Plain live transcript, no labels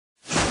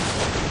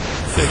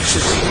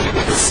Fiction,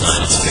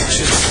 science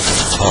fiction,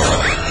 horror,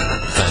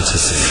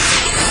 fantasy,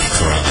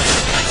 crime,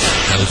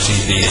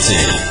 LGBT,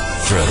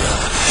 thriller.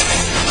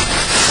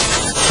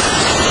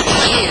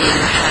 You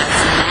have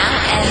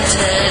now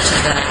entered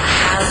the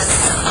House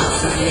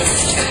of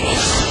Mystery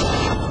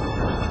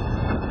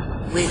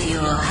with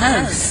your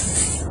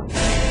hosts,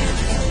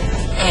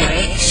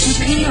 Eric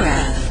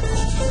Shapiro,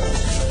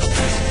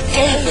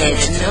 David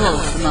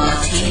North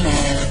Martino,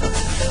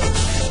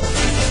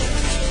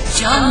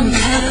 John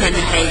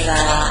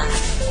Copenhaver,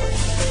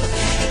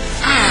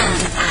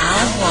 and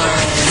Al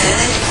Warren.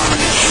 Heard on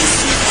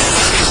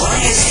KCS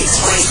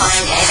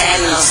 106.5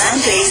 FM Los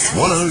Angeles,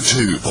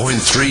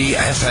 102.3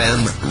 FM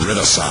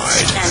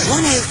Riverside, and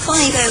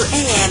 105.0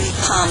 AM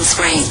Palm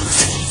Springs.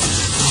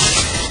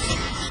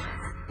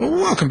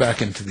 Welcome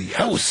back into the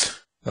House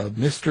of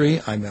Mystery.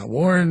 I'm Al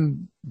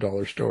Warren.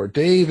 Dollar Store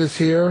Dave is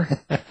here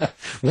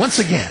once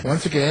again.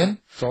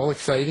 It's all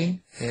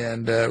exciting,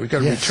 and we've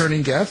got a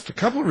returning guest, a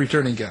couple of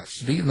returning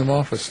guests, beating them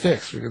off with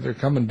sticks because they're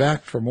coming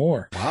back for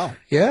more. Wow.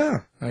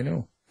 Yeah, I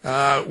know.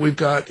 We've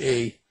got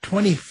a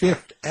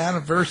 25th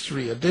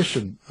anniversary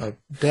edition of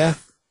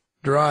Death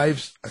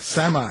Drives a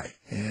Semi,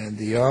 and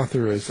the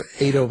author is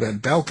Ado Van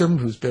Belkom,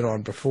 who's been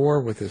on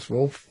before with his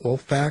wolf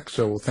pack.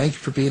 So thank you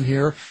for being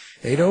here,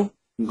 Ado.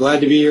 I'm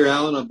glad to be here,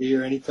 Alan. I'll be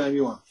here anytime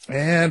you want.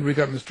 And we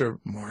got Mr.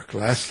 Mark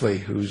Leslie,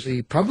 who's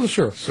the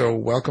publisher. So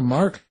welcome,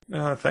 Mark.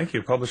 Thank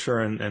you, publisher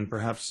and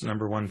perhaps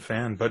number one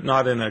fan, but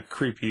not in a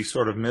creepy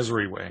sort of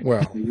misery way.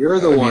 Well,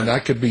 you're the one. I mean,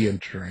 that could be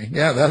intriguing.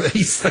 Yeah,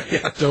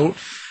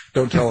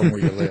 don't tell him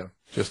where you live.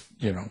 Just,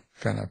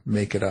 kind of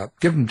make it up.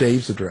 Give him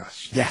Dave's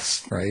address.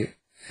 Yes. Right?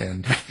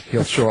 And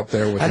he'll show up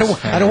there with I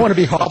don't want to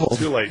be hobbled.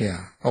 Too late.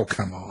 Yeah. Oh,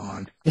 come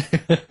on.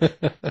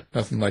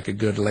 Nothing like a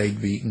good leg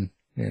beating.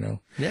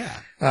 Yeah.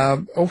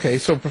 Okay,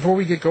 so before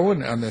we get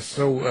going on this,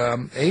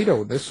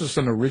 Ado, this is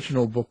an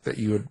original book that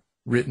you had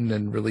written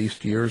and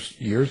released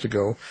years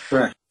ago.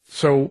 Correct.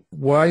 So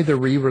why the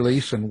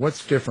re-release and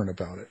what's different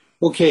about it?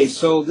 Okay,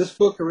 so this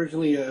book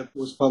originally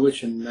was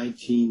published in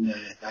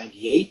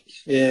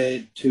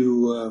 1998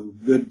 to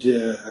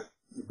good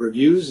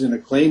reviews and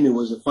acclaim. It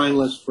was a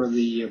finalist for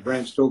the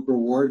Bram Stoker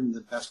Award in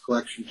the Best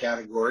Collection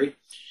category.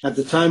 At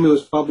the time, it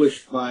was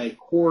published by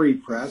Quarry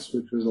Press,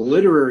 which was a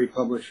literary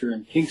publisher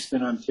in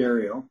Kingston,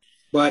 Ontario.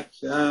 But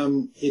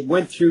it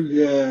went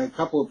through a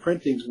couple of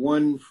printings,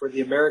 one for the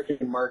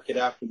American market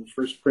after the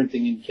first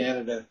printing in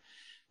Canada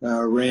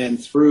ran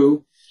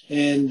through.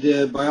 And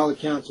by all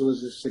accounts, it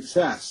was a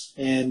success.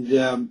 And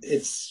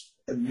it's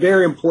a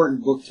very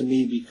important book to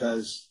me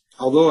because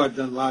although I've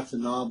done lots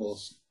of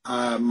novels,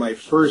 my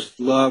first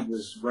love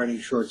was writing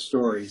short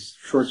stories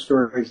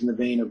in the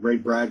vein of Ray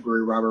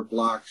Bradbury, Robert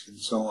Bloch, and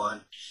so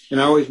on. And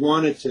I always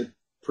wanted to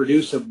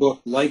produce a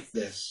book like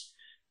this,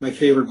 my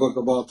favorite book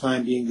of all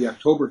time being The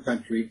October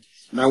Country.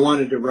 And I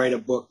wanted to write a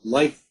book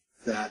like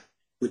that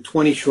with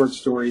 20 short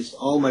stories,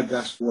 all my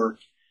best work,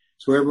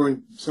 so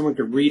someone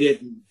could read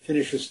it and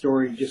finish a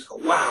story and just go,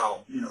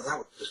 wow, that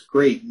was just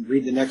great, and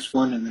read the next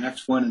one and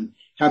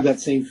have that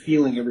same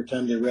feeling every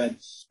time they read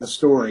a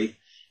story.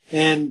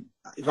 And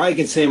if I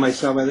can say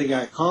myself, I think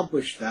I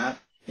accomplished that.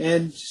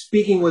 And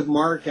speaking with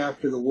Mark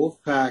after the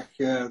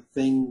Wolfpack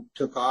thing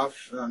took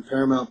off on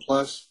Paramount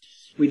Plus,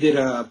 we did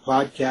a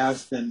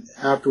podcast, and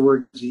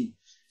afterwards he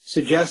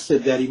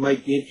suggested that he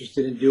might be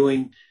interested in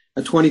doing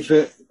a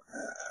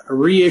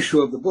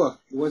reissue of the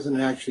book. It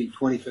wasn't actually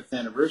 25th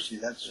anniversary.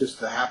 That's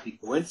just a happy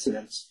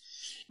coincidence.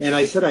 And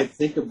I said I'd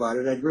think about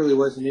it. I really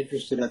wasn't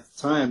interested at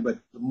the time, but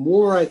the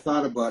more I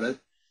thought about it,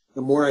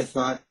 the more I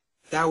thought,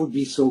 that would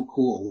be so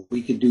cool.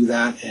 We could do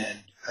that, and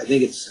I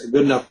think it's a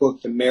good enough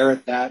book to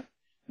merit that.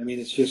 I mean,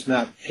 it's just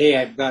not, hey,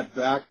 I've got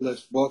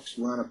backlist books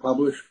you want to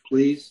publish,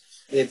 please.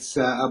 It's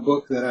a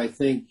book that I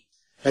think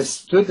has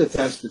stood the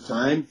test of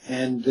time,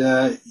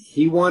 and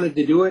he wanted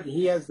to do it.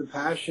 He has the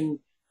passion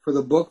for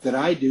the book that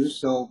I do,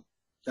 so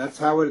that's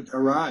how it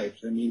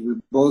arrived. I mean,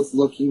 we're both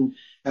looking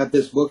at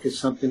this book as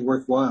something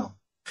worthwhile.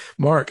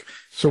 Mark,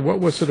 so what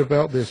was it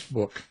about this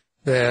book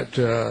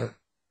that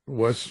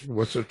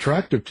was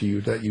attractive to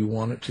you that you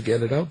wanted to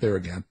get it out there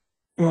again?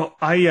 Well,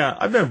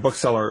 I've been a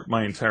bookseller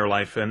my entire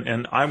life,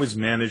 and I was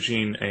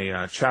managing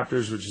a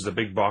Chapters, which is a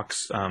big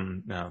box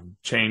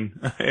chain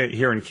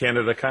here in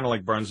Canada, kind of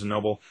like Barnes &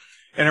 Noble.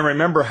 And I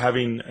remember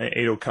having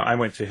Ado come. I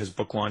went to his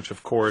book launch,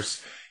 of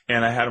course,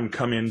 and I had him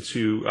come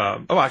into,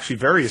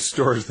 various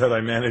stores that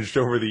I managed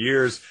over the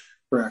years.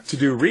 Correct. To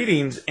do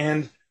readings.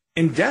 And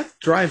in Death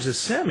Drives a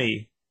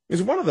Semi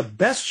is one of the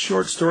best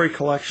short story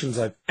collections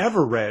I've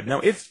ever read.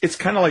 Now, it's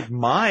kind of like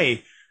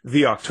my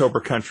The October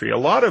Country. A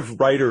lot of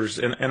writers,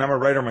 and I'm a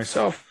writer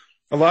myself,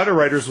 a lot of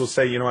writers will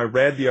say, I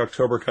read The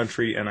October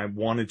Country and I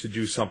wanted to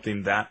do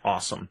something that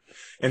awesome.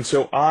 And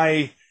so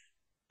I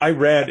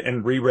read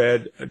and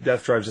reread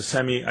Death Drives a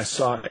Semi. I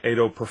saw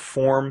Ado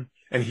perform,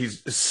 and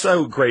he's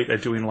so great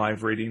at doing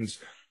live readings,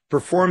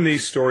 perform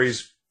these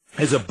stories.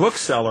 As a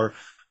bookseller,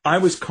 I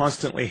was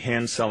constantly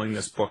hand selling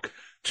this book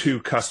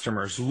to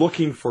customers,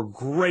 looking for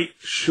great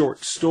short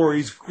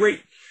stories,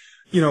 great,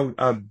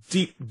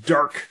 deep,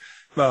 dark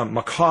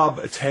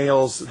macabre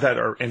tales that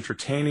are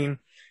entertaining.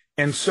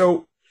 And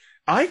so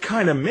I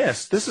kind of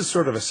miss, this is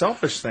sort of a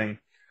selfish thing,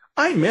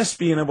 I miss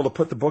being able to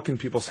put the book in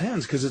people's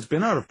hands because it's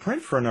been out of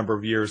print for a number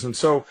of years. And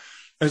so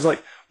I was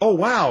like, oh,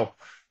 wow,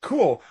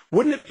 cool.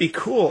 Wouldn't it be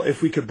cool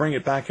if we could bring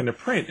it back into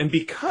print? And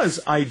because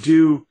I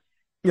do,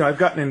 I've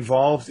gotten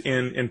involved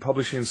in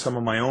publishing some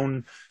of my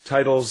own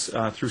titles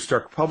through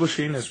Stark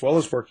Publishing, as well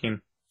as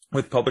working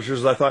with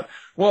publishers. I thought,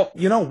 well,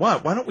 you know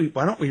what? Why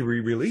don't we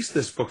re-release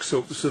this book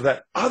so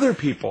that other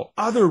people,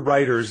 other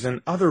writers,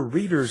 and other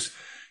readers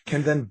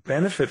can then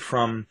benefit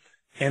from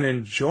and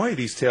enjoy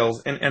these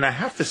tales. And I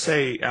have to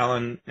say,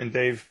 Alan and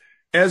Dave,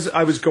 as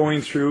I was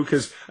going through,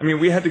 because,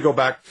 we had to go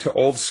back to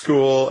old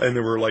school, and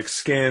there were like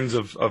scans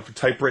of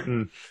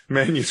typewritten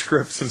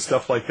manuscripts and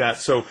stuff like that.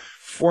 So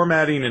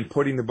formatting and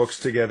putting the books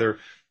together,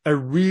 I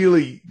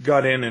really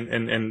got in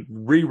and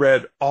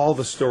reread all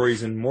the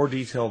stories in more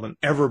detail than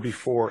ever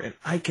before. And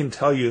I can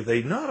tell you,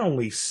 they not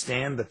only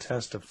stand the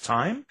test of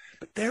time,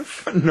 but they're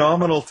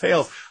phenomenal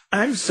tales.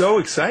 I'm so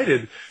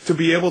excited to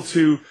be able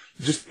to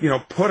just,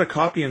 put a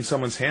copy in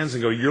someone's hands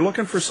and go, you're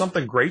looking for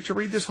something great to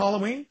read this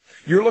Halloween?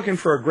 You're looking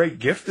for a great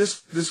gift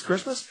this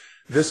Christmas?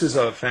 This is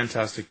a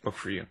fantastic book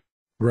for you.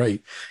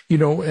 Right.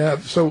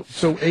 So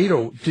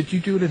Ado, did you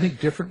do anything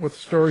different with the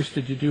stories?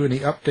 Did you do any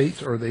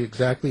updates, or are they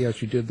exactly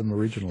as you did them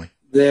originally?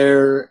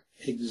 They're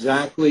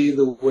exactly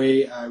the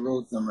way I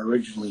wrote them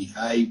originally.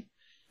 I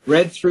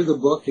read through the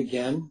book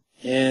again,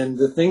 and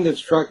the thing that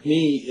struck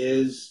me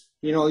is,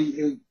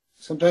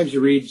 sometimes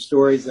you read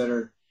stories that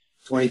are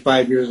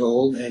 25 years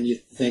old, and you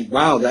think,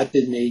 wow, that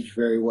didn't age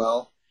very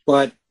well.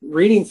 But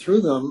reading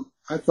through them,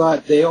 I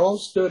thought they all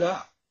stood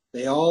up.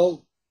 They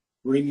all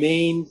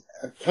remained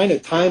kind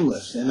of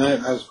timeless, and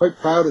I was quite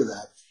proud of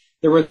that.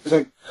 There was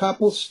a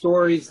couple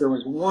stories, there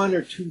was one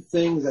or two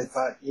things I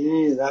thought,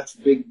 that's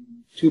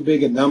too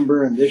big a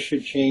number, and this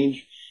should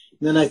change.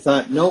 And then I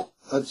thought, nope,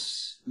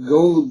 let's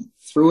go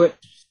through it.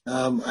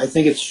 I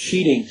think it's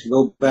cheating to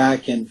go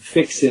back and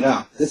fix it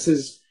up. This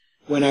is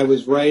when I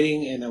was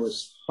writing, and I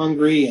was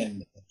hungry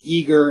and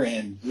eager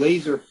and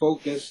laser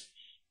focused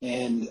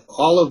and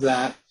all of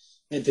that,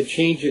 and to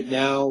change it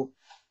now,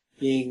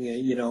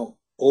 being,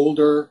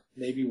 older,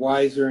 maybe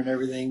wiser and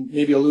everything,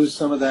 maybe I'll lose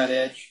some of that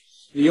edge.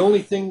 The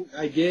only thing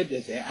I did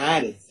is I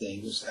added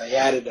things. I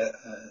added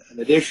an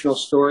additional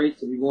story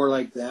to be more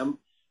like them,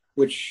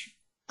 which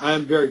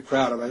I'm very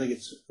proud of. I think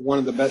it's one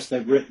of the best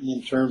I've written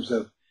in terms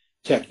of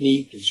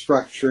technique and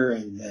structure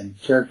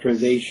and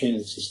characterization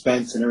and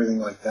suspense and everything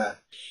like that.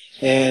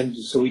 And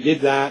so we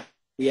did that.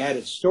 We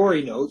added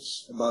story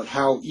notes about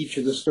how each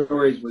of the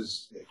stories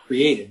was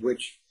created,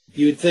 which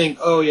you would think,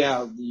 oh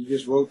yeah, you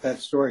just wrote that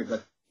story,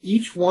 but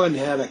each one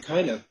had a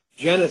kind of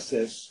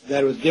genesis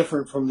that was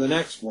different from the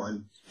next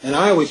one. And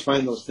I always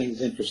find those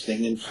things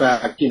interesting. In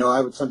fact,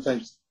 I would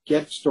sometimes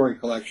get story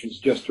collections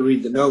just to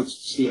read the notes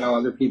to see how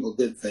other people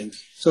did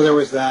things. So there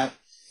was that.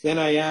 Then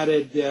I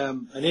added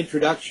an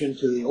introduction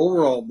to the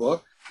overall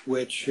book,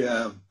 which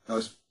I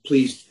was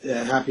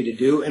happy to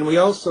do. And we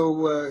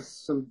also,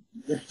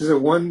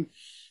 there's one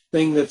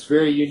thing that's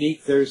very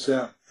unique.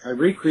 I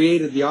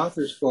recreated the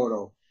author's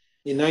photo.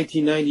 In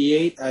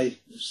 1998, I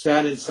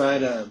sat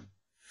inside a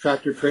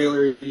tractor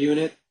trailer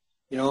unit,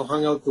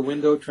 hung out the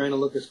window trying to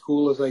look as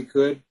cool as I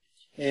could.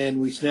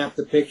 And we snapped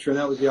the picture, and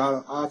that was the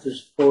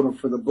author's photo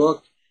for the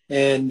book.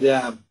 And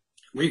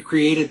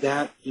recreated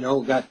that,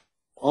 got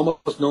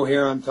almost no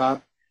hair on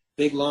top,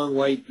 big long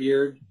white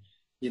beard,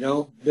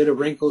 bit of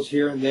wrinkles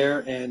here and there,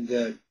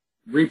 and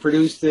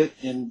reproduced it.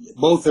 And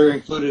both are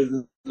included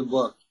in the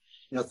book.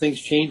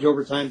 Things change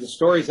over time. The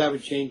stories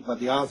haven't changed, but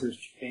the authors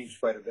changed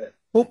quite a bit.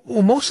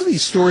 Well, most of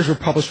these stories were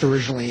published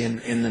originally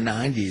in the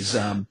 90s.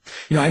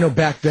 I know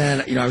back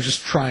then, I was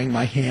just trying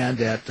my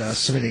hand at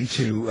submitting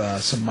to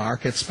some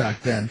markets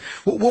back then.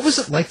 What was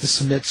it like to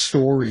submit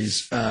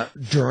stories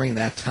during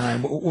that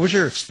time? What was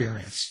your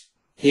experience?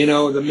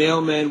 The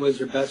mailman was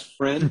your best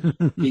friend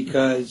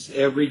because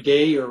every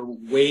day you're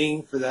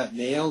waiting for that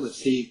mail to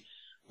see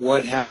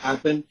what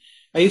happened.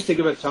 I used to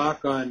give a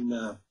talk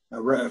on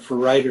for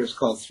writers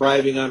called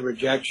Thriving on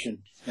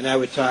Rejection. And I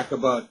would talk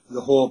about the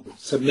whole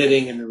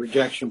submitting and the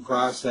rejection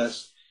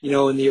process.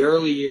 In the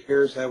early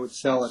years, I would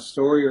sell a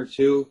story or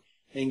two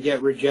and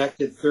get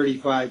rejected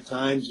 35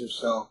 times or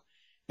so.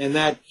 And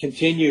that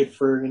continued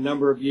for a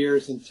number of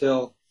years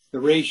until the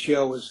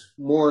ratio was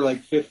more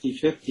like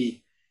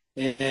 50-50.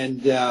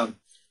 And,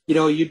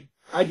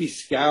 I'd be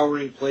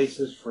scouring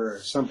places for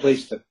some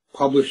place to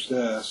publish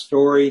the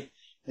story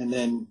and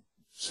then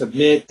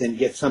submit and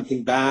get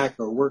something back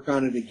or work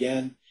on it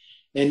again.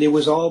 And it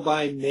was all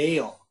by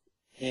mail.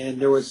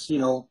 And there was,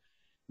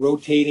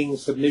 rotating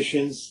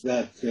submissions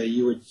that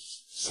you would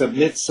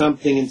submit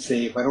something and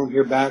say, if I don't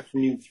hear back from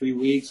you in 3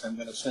 weeks, I'm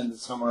going to send it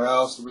somewhere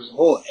else. There was a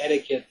whole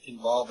etiquette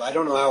involved. I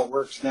don't know how it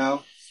works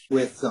now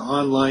with the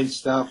online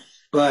stuff,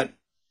 but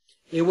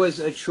it was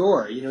a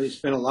chore. You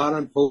spent a lot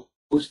on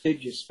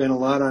postage. You spent a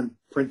lot on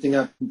printing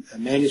up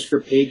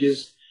manuscript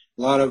pages,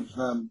 a lot of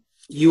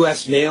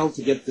U.S. mail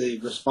to get the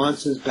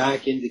responses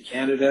back into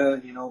Canada.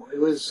 It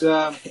was,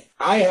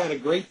 I had a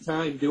great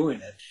time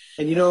doing it.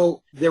 And,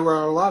 there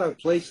were a lot of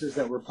places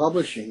that were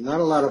publishing,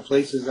 not a lot of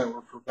places that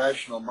were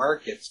professional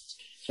markets.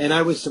 And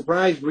I was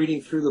surprised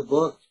reading through the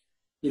book,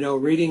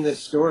 reading this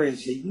story and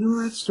saying,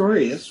 that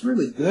story, that's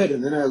really good.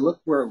 And then I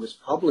looked where it was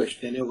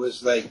published, and it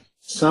was like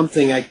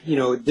something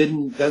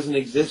it doesn't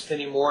exist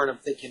anymore. And I'm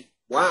thinking,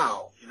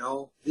 wow,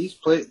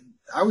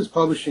 I was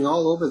publishing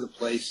all over the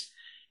place.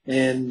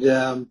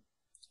 And,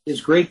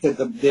 it's great that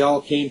they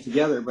all came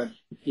together, but,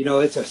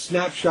 it's a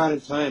snapshot in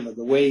time of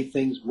the way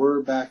things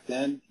were back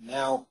then.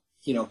 Now,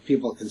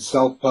 people can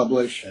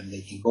self-publish and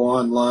they can go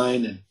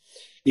online, and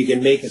you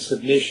can make a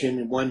submission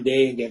in one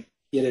day and get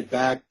it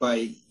back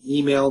by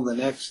email the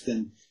next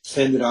and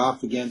send it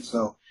off again.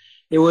 So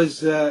it was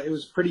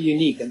pretty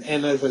unique. And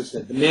as I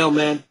said, the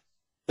mailman,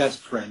 best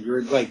friend.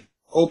 You're like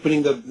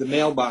opening the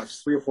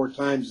mailbox 3 or 4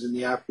 times in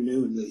the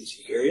afternoon. Does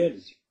he hear you?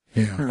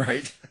 Yeah,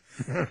 right.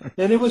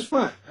 And it was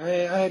fun. I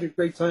had a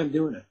great time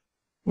doing it.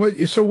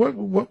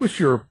 What was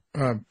your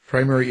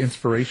primary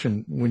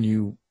inspiration when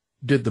you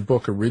did the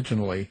book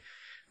originally?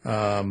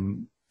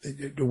 Was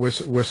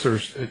there,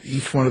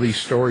 each one of these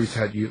stories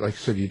had, you, like I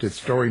said, you did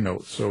story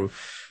notes, so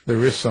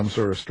there is some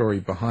sort of story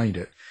behind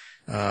it.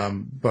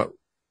 But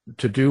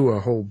to do a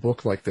whole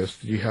book like this,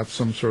 did you have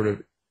some sort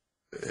of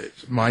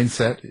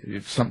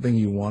mindset, something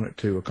you wanted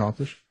to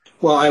accomplish?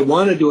 Well, I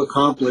wanted to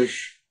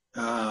accomplish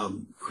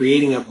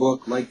creating a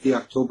book like The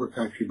October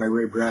Country by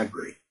Ray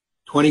Bradbury.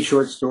 20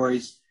 short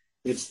stories.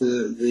 It's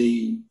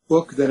the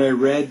book that I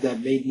read that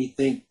made me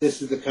think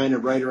this is the kind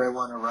of writer I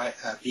want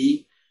to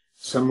be.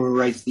 Someone who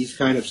writes these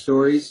kind of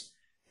stories,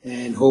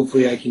 and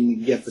hopefully I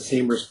can get the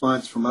same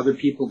response from other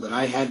people that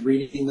I had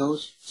reading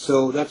those.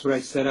 So that's what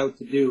I set out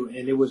to do,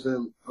 and it was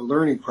a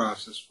learning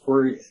process.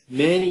 For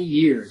many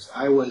years,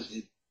 I was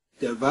a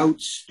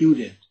devout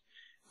student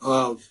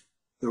of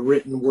the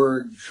written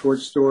word,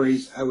 short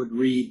stories. I would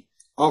read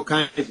all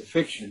kinds of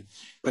fiction.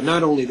 But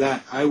not only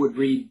that, I would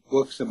read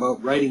books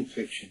about writing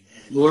fiction,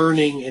 and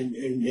learning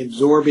and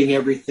absorbing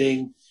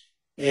everything.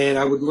 And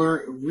I would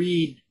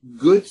read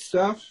good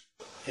stuff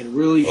and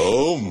really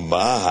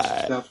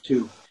stuff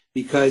too.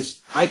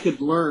 Because I could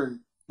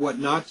learn what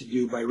not to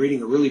do by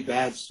reading a really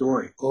bad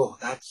story. Oh,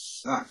 that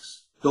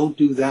sucks. Don't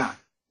do that.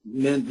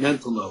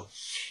 Mental note.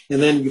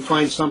 And then you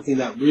find something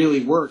that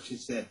really works and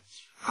said,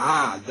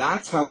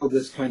 that's how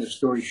this kind of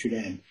story should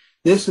end.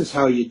 This is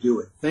how you do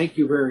it. Thank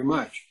you very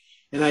much.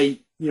 And I,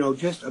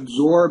 just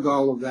absorbed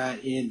all of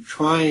that in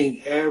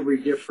trying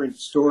every different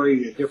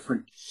story, a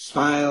different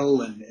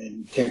style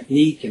and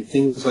technique and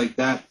things like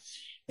that.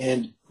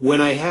 And when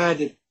I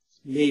had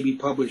maybe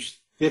published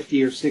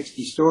 50 or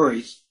 60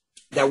 stories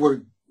that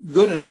were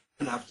good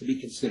enough to be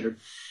considered,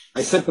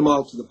 I sent them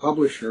all to the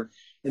publisher,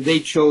 and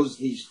they chose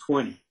these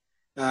 20.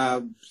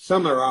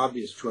 Some are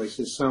obvious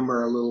choices, some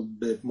are a little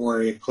bit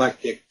more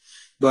eclectic,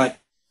 but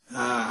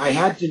I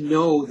had to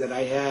know that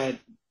I had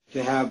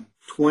to have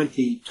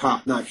 20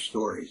 top-notch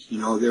stories.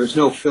 There's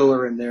no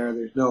filler in there.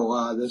 There's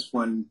no, this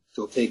one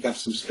will take up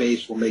some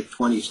space, we'll make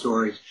 20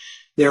 stories.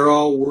 They're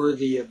all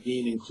worthy of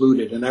being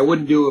included. And I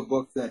wouldn't do a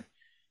book that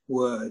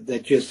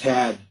just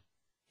had,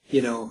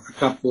 a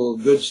couple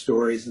of good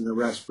stories and the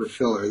rest were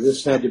filler.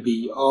 This had to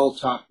be all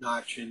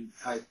top-notch, and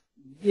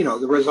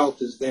the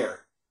result is there.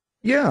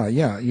 Yeah,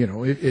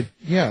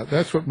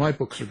 that's what my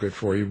books are good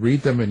for. You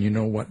read them and you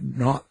know what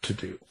not to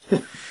do.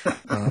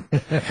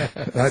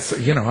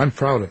 I'm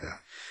proud of that.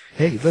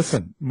 Hey,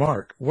 listen,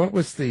 Mark,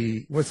 was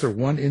there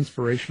one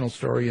inspirational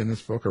story in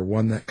this book, or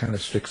one that kind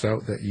of sticks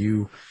out that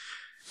you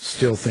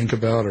still think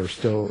about, or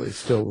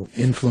still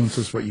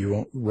influences what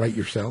you write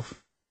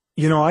yourself?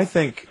 I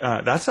think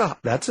that's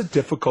a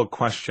difficult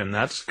question.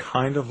 That's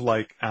kind of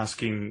like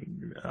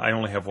asking, I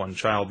only have one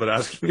child, but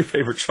asking your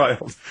favorite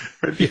child,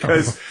 right?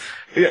 Because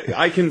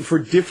I can, for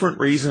different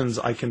reasons,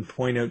 I can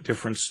point out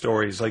different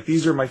stories. Like,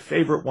 these are my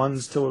favorite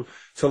ones to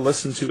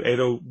listen to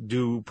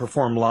Ado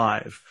perform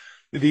live.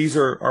 These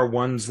are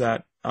ones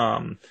that,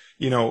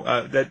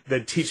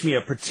 that teach me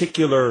a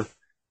particular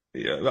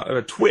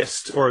a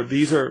twist, or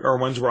these are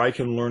ones where I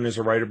can learn as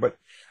a writer. But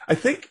I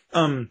think,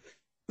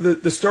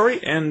 the story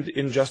 "And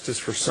Injustice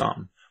for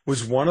Some"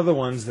 was one of the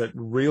ones that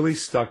really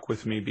stuck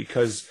with me,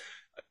 because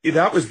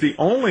that was the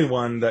only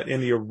one that in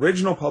the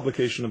original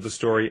publication of the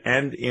story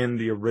and in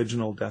the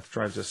original Death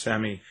Drives a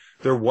Semi,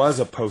 there was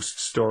a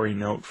post-story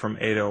note from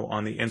Ado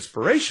on the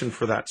inspiration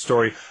for that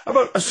story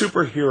about a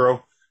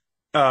superhero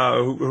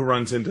who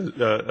runs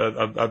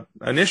into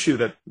an issue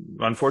that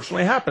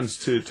unfortunately happens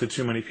to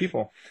too many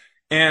people.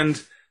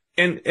 And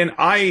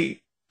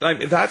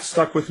that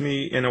stuck with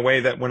me in a way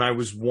that when I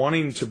was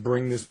wanting to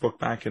bring this book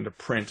back into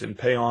print and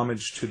pay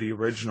homage to the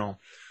original,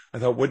 I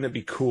thought, wouldn't it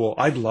be cool?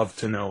 I'd love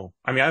to know.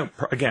 I mean,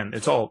 again,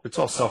 it's all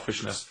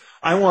selfishness.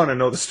 I want to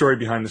know the story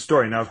behind the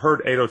story. Now, I've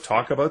heard Ado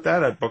talk about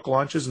that at book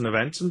launches and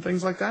events and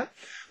things like that.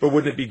 But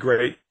wouldn't it be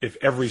great if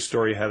every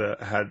story had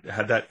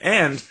that?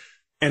 And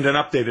And an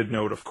updated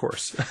note, of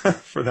course,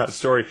 for that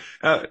story.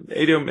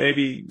 Ado,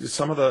 maybe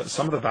some of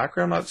the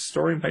background on that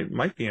story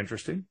might be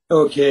interesting.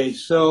 Okay,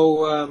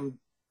 so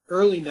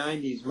early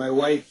 90s, my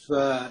wife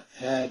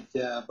had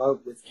a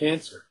bout with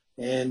cancer.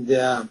 And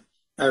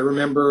I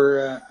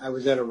remember I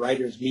was at a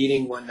writer's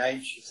meeting one night.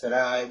 And she said,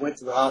 I went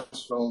to the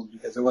hospital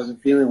because I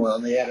wasn't feeling well.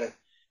 And they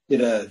did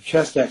a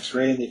chest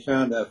x-ray, and they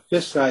found a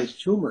fist-sized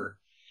tumor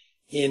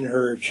in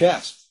her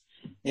chest.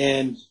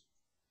 And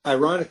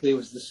ironically, it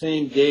was the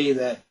same day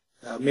that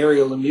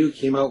Mario Lemieux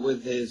came out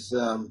with his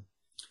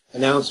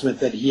announcement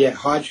that he had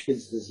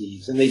Hodgkin's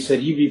disease, and they said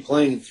he'd be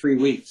playing in 3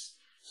 weeks.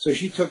 So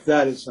she took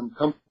that as some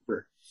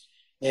comfort,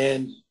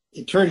 and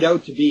it turned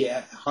out to be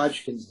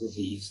Hodgkin's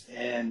disease,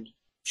 and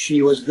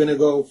she was going to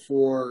go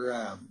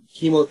for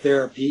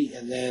chemotherapy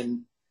and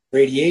then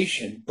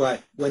radiation.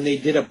 But when they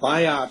did a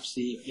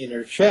biopsy in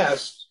her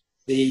chest,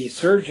 the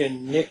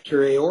surgeon nicked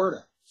her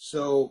aorta.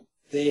 So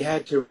they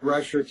had to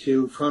rush her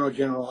to Toronto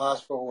General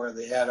Hospital, where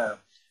they had a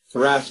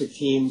thoracic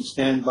team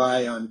stand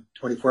by on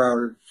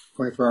 24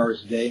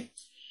 hours a day.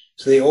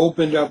 So they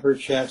opened up her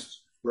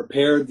chest,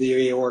 repaired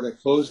the aorta,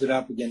 closed it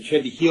up again. She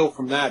had to heal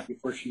from that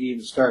before she could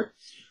even start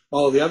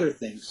all the other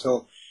things.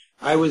 So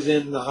I was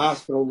in the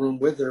hospital room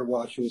with her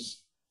while she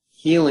was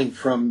healing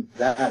from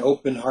that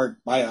open heart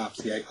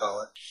biopsy, I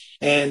call it.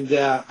 And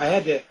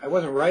I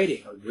wasn't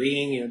writing or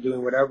reading,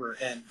 doing whatever.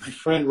 And my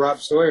friend Rob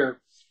Sawyer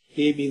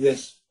gave me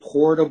this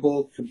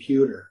portable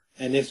computer.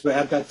 And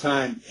at that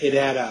time, it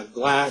had a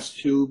glass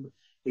tube.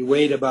 It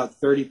weighed about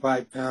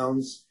 35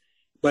 pounds,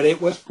 but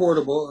it was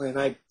portable. And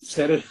I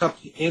set it up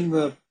in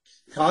the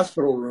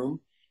hospital room,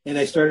 and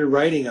I started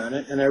writing on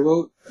it. And I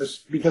wrote,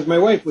 because my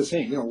wife was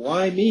saying,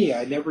 why me?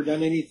 I'd never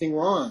done anything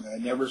wrong. I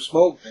never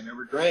smoked. I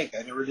never drank.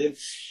 I never did.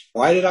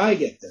 Why did I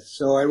get this?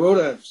 So I wrote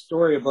a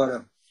story about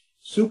a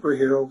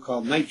superhero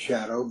called Night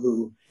Shadow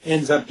who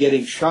ends up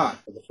getting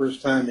shot for the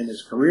first time in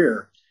his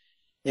career.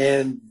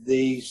 And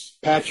they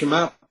patch him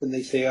up, and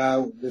they say,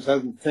 this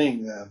other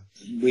thing,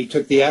 we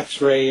took the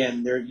x-ray,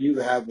 and there you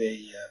have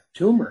a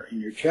tumor in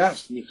your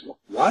chest. And he goes,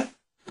 what?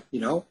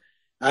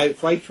 I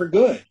fight for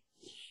good.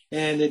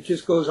 And it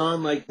just goes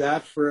on like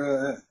that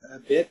for a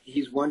bit.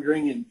 He's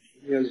wondering, and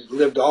he's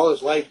lived all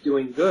his life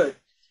doing good,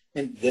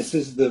 and this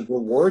is the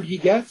reward he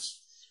gets.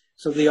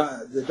 So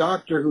the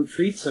doctor who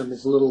treats him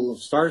is a little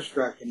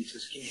starstruck, and he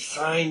says, can you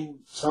sign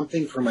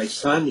something for my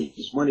son?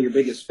 He's one of your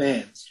biggest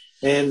fans.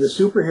 And the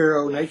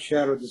superhero, Night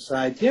Shadow,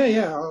 decides,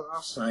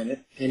 I'll sign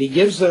it. And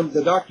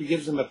the doctor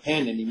gives him a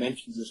pen, and he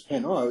mentions this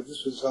pen. Oh,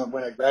 this was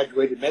when I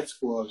graduated med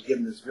school. I was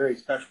given this very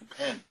special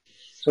pen.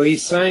 So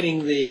he's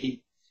signing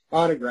the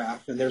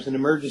autograph, and there's an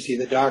emergency.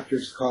 The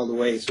doctor's called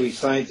away, so he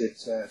signs it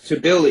to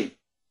Billy,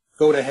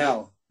 go to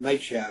hell,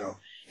 Night Shadow.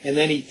 And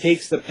then he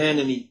takes the pen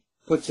and he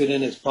puts it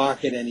in his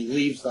pocket, and he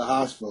leaves the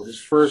hospital.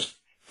 His first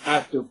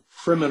act of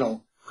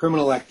criminal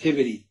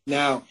activity.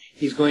 Now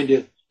he's going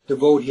to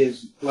devote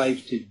his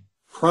life to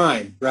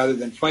crime rather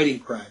than fighting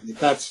crime. If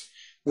that's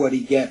what he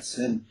gets.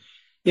 And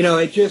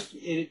I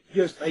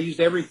used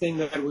everything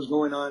that was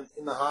going on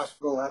in the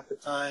hospital at the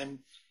time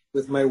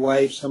with my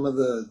wife, some of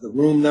the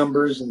room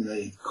numbers and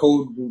the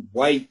code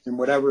white and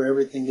whatever,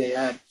 everything they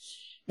had.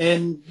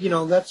 And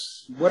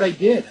that's what I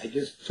did. I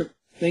just took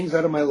things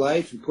out of my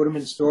life and put them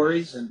in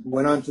stories and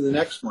went on to the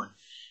next one.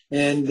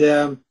 And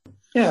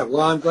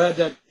I'm glad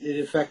that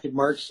it affected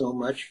Mark so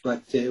much,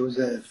 but it was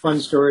a fun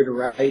story to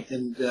write.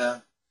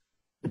 And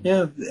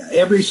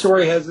every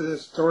story has a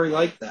story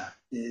like that.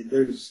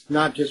 There's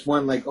not just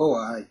one like,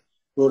 I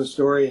wrote a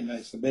story and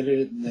I submitted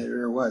it and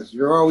there it was.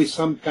 There's always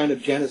some kind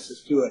of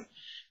genesis to it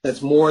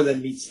that's more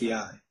than meets the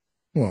eye.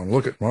 Well,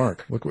 look at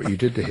Mark. Look what you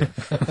did to him.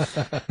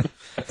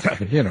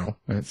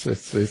 It's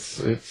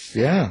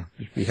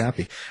you'd be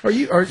happy.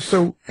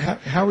 So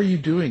how are you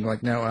doing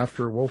like now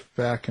after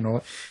Wolfpack and all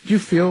that? Do you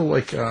feel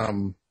like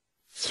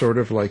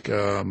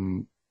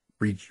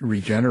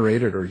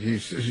regenerated, or you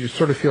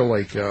sort of feel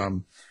like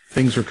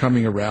things are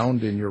coming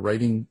around in your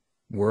writing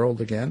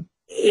world again?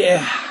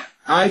 Yeah,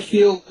 I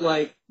feel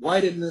like,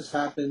 why didn't this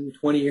happen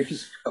 20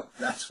 years ago?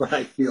 That's what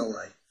I feel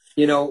like.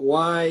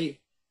 Why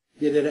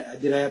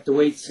did I have to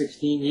wait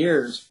 16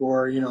 years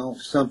for,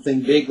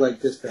 something big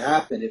like this to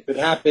happen? If it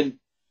happened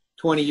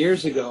 20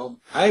 years ago,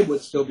 I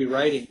would still be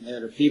writing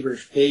at a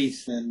feverish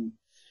pace and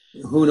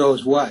who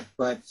knows what.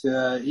 But,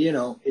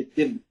 it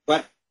didn't.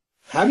 But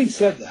having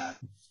said that,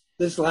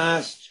 this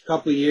last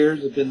couple of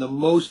years have been the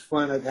most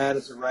fun I've had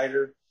as a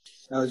writer.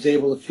 I was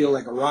able to feel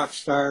like a rock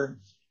star,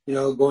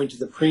 going to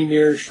the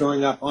premieres,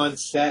 showing up on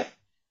set,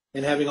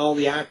 and having all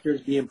the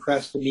actors be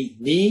impressed to meet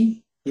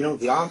me,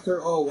 the author.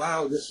 Oh,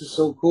 wow, this is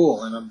so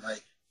cool. And I'm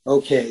like,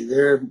 okay,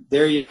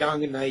 they're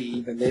young and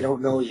naive, and they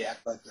don't know yet,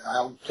 but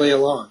I'll play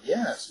along.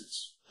 Yes,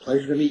 it's a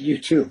pleasure to meet you,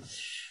 too.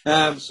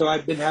 So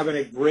I've been having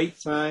a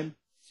great time,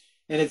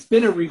 and it's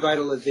been a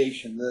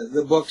revitalization.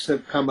 The books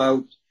have come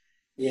out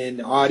in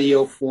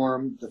audio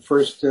form. The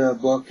first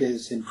book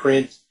is in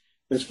print.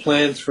 There's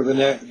plans for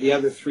the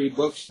other 3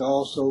 books to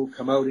also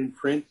come out in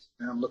print,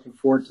 and I'm looking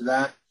forward to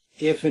that.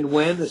 If and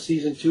when the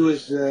season 2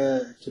 is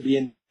to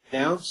be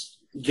announced,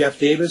 Jeff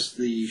Davis,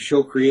 the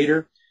show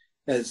creator,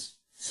 has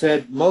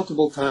said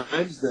multiple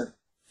times that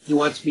he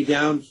wants me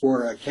down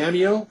for a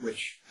cameo,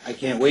 which I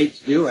can't wait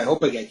to do. I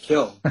hope I get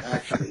killed,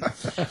 actually.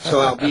 So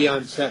I'll be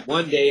on set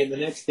one day, and the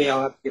next day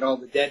I'll have to get all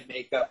the dead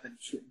makeup and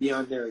be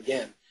on there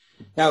again.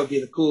 That would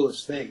be the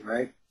coolest thing,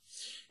 right?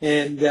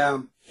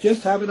 And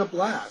just having a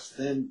blast.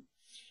 And,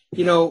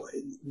 you know,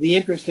 the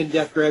interest in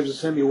Death Drives a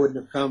Semi wouldn't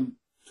have come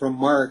from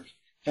Mark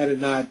had it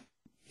not,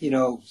 you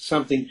know,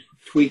 something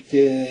tweaked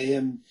to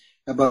him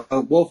about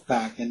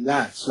Wolfpack and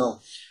that.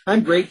 So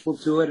I'm grateful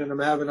to it, and I'm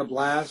having a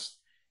blast.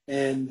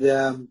 And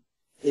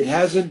it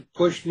hasn't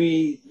pushed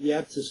me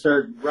yet to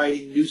start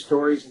writing new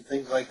stories and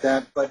things like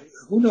that, but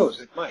who knows,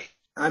 it might.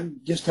 I'm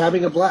just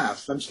having a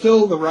blast. I'm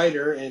still the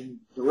writer, and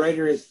the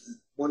writer is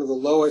one of the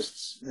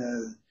lowest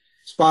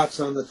spots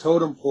on the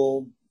totem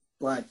pole,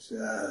 but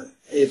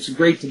it's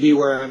great to be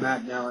where I'm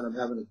at now, and I'm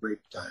having a great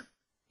time.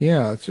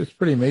 Yeah, it's just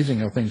pretty amazing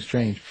how things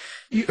change.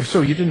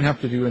 So you didn't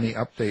have to do any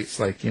updates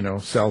like, you know,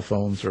 cell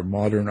phones or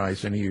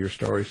modernize any of your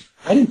stories?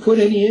 I didn't put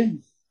any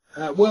in.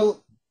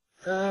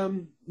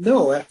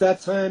 No, at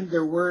that time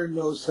there were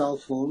no cell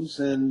phones,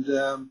 and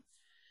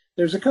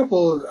there's a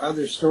couple of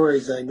other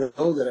stories I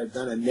know that I've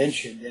done and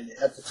mentioned, and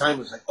at the time it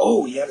was like,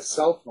 oh, he had a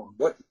cell phone,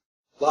 what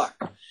luck.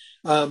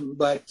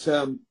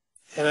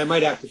 And I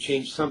might have to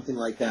change something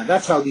like that.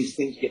 That's how these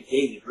things get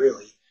dated,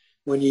 really,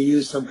 when you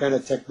use some kind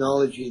of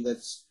technology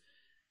that's,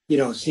 you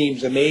know,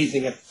 seems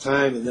amazing at the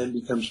time and then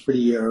becomes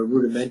pretty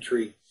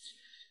rudimentary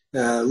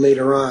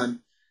later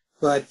on.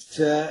 But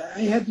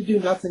I had to do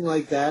nothing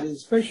like that, and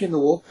especially in the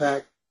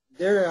Wolfpack,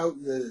 they're out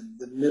in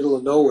the middle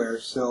of nowhere,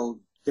 so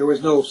there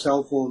was no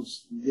cell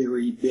phones they were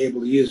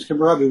able to use. You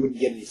probably wouldn't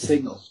get any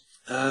signals.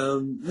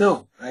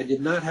 No, I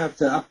did not have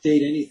to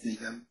update anything.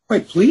 I'm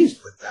quite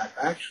pleased with that,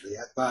 actually.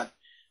 I thought,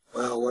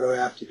 well, what do I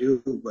have to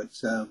do? But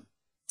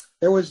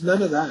there was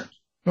none of that.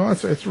 No,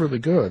 it's really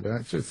good.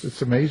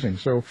 It's amazing.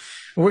 So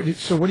what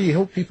do you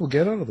hope people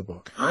get out of the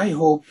book? I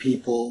hope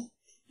people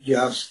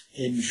just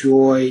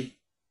enjoy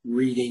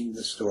reading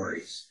the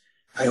stories.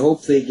 I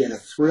hope they get a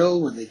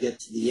thrill when they get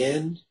to the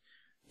end.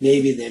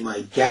 Maybe they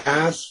might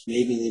gasp.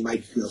 Maybe they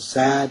might feel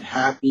sad,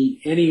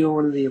 happy. Any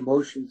one of the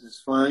emotions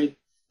is fine,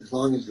 as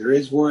long as there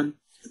is one.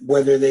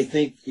 Whether they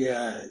think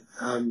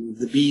I'm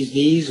the bee's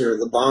knees or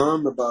the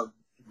bomb about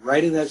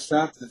writing that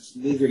stuff, that's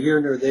neither here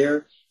nor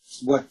there.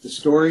 It's what the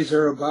stories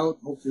are about.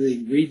 Hopefully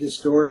they read the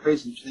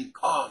stories and think,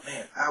 oh,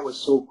 man, that was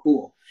so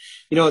cool.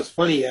 You know, it's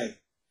funny.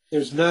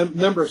 There's a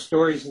number of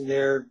stories in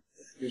there.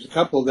 There's a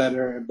couple that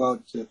are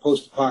about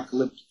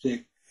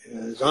post-apocalyptic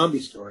zombie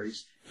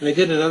stories. And I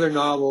did another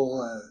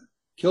novel,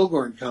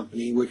 Kilgore and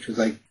Company, which was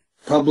like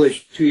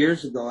published 2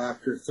 years ago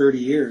after 30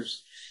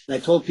 years. And I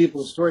told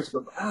people the stories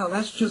about, oh,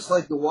 that's just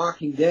like The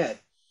Walking Dead.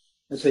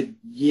 I said,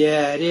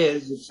 yeah, it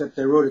is, except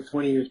I wrote it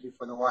 20 years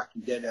before The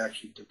Walking Dead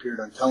actually appeared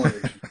on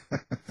television.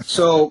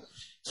 So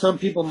some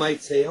people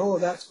might say, oh,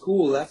 that's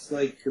cool. That's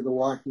like The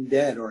Walking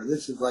Dead, or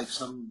this is like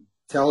some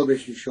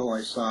television show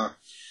I saw.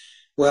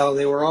 Well,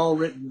 they were all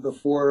written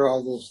before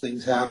all those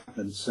things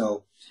happened,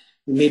 so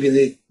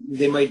maybe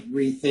they might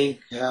rethink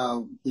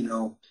how, you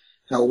know,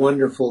 how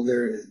wonderful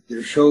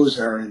their shows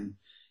are. And,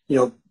 you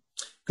know,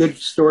 good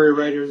story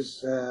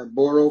writers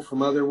borrow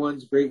from other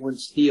ones, great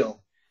ones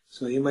steal.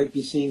 So you might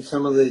be seeing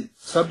some of the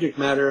subject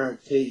matter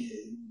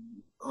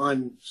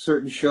on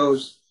certain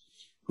shows.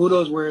 Who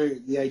knows where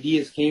the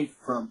ideas came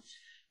from?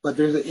 But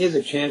there is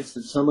a chance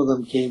that some of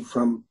them came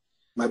from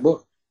my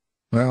book.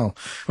 Well,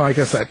 I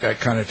guess that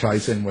kind of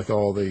ties in with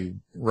all the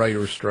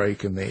writer's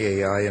strike and the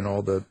AI and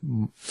all the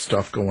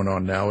stuff going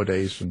on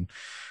nowadays, and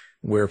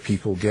where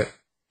people get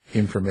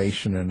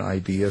information and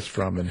ideas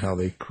from and how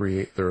they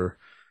create their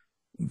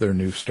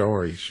new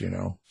stories, you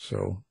know.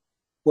 So,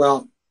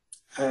 well,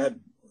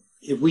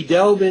 if we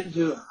delve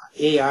into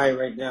AI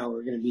right now,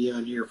 we're going to be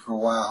on here for a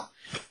while.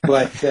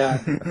 But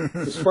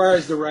as far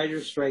as the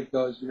writer's strike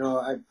goes, you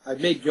know,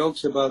 I've made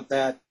jokes about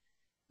that.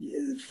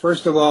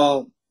 First of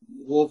all,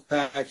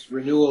 Wolfpack's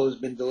renewal has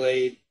been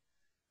delayed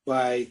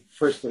by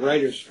first the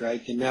writer's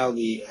strike and now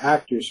the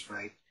actor's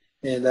strike.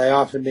 And I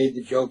often made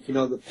the joke, you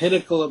know, the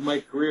pinnacle of my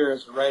career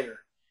as a writer,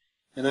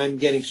 and I'm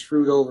getting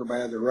screwed over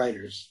by other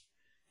writers,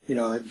 you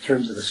know, in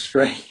terms of the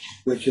strike,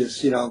 which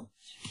is, you know,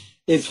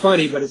 it's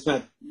funny, but it's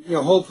not, you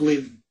know,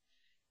 hopefully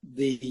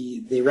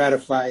they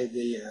ratify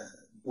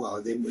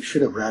well, they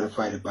should have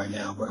ratified it by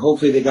now, but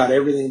hopefully they got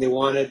everything they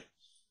wanted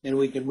and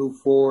we can move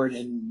forward,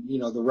 and, you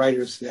know, the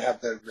writers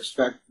have the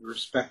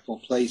respectful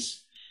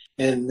place.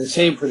 And the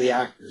same for the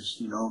actors,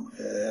 you know.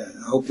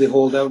 Hope they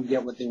hold out and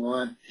get what they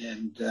want,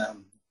 and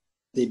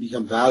they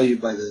become valued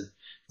by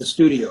the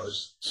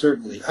studios,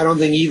 certainly. I don't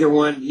think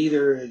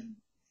either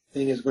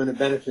thing is going to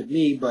benefit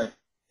me, but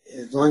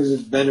as long as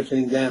it's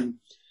benefiting them,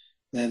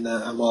 then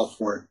I'm all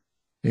for it.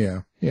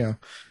 Yeah.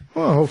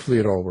 Well, hopefully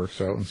it all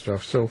works out and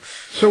stuff. So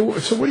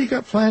what do you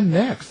got planned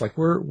next? Like,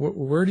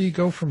 where do you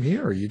go from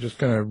here? Are you just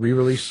going to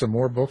re-release some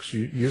more books?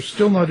 You're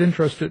still not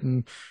interested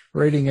in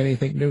writing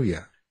anything new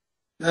yet?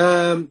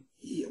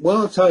 Well,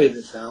 I'll tell you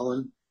this,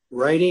 Alan.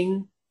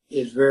 Writing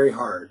is very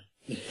hard.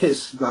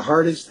 It's the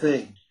hardest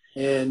thing.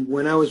 And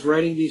when I was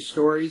writing these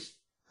stories,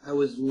 I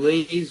was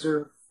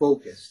laser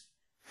focused.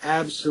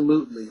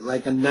 Absolutely,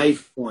 like a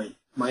knife point.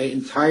 My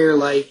entire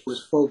life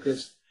was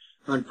focused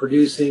on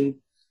producing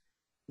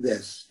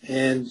this.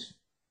 And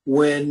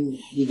when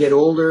you get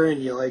older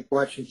and you like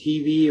watching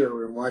TV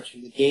or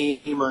watching the game,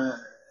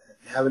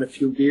 having a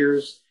few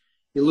beers,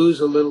 you lose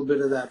a little bit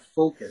of that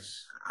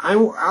focus.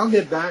 I'll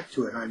get back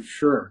to it, I'm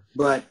sure.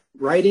 But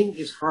writing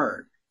is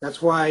hard.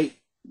 That's why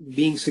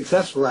being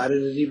successful at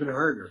it is even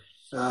harder.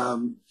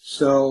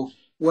 So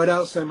what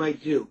else I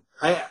might do?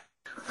 I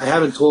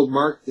haven't told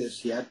Mark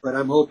this yet, but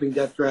I'm hoping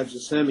Death Drives a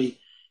Semi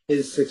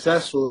is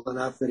successful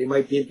enough that he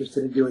might be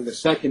interested in doing a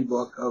second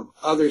book of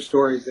other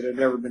stories that have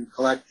never been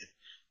collected.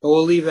 But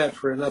we'll leave that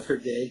for another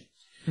day.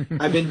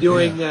 I've been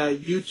doing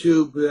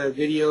YouTube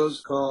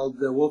videos called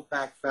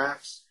Wolfpack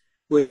Facts,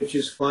 which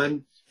is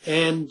fun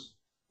and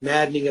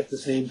maddening at the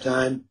same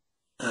time.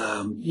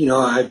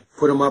 I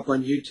put them up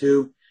on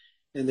YouTube,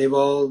 and they've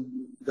all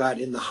got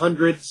in the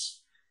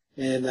hundreds,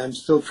 and I'm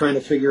still trying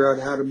to figure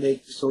out how to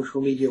make the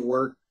social media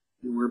work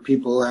where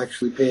people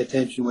actually pay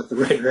attention what the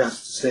writer has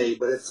to say,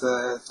 but it's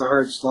a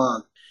hard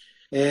slog.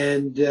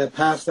 And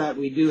past that,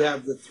 we do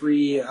have the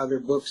 3 other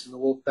books in the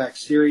Wolfpack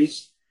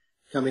series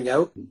coming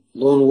out: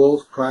 Lone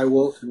Wolf, Cry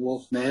Wolf, and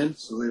Wolf Man.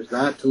 So there's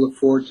that to look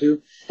forward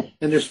to.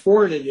 And there's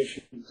foreign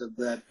editions of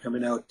that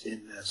coming out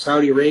in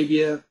Saudi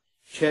Arabia,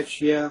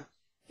 Czechia,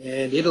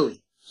 and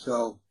Italy.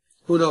 So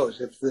who knows?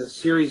 If the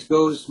series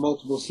goes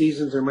multiple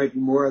seasons, there might be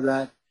more of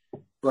that.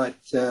 But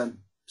there's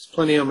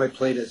plenty on my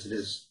plate as it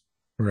is.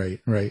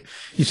 Right.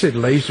 You said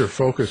laser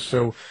focus.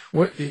 So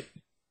what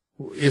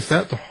is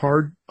that the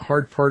hard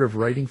part of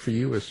writing for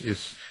you?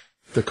 Is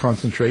the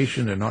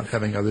concentration and not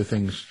having other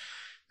things,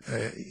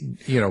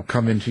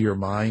 come into your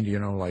mind,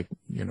 like,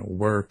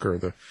 work or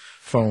the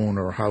phone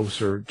or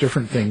house or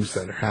different things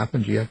that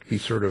happen? Do you have to be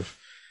sort of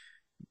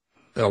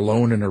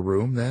alone in a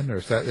room then? Or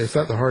is that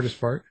the hardest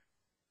part?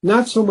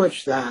 Not so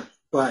much that,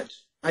 but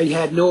I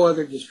had no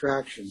other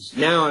distractions.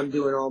 Now I'm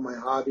doing all my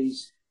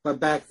hobbies, but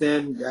back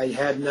then I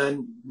had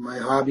none. My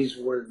hobbies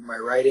were my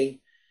writing.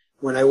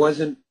 When I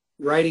wasn't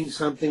writing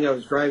something, I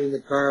was driving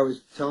the car, I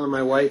was telling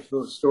my wife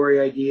about story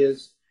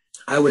ideas.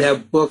 I would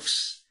have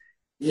books.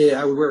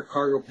 Yeah, I would wear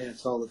cargo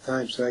pants all the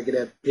time, so I could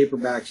have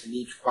paperbacks in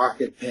each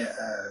pocket,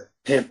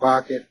 pant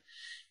pocket.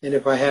 And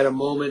if I had a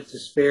moment to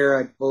spare,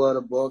 I'd pull out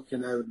a book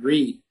and I would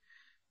read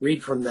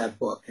from that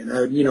book. And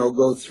I would,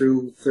 go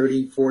through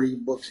 30, 40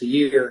 books a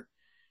year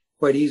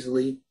quite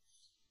easily.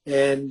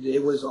 And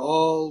it was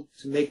all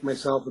to make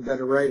myself a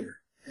better writer.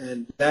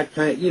 And that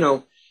kind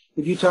of,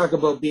 if you talk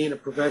about being a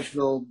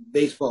professional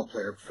baseball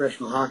player,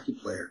 professional hockey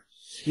player,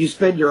 you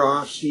spend your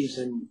off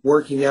season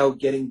working out,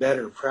 getting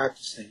better,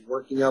 practicing,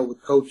 working out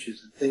with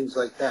coaches and things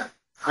like that.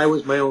 I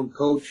was my own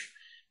coach,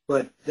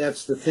 but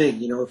that's the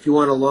thing. If you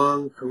want a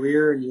long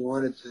career and you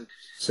wanted to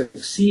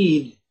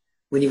succeed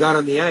when you got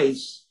on the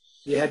ice,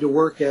 you had to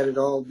work at it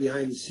all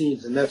behind the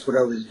scenes, and that's what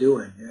I was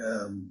doing.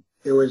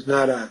 There was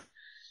not a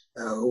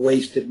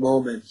wasted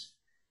moment.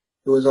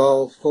 It was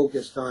all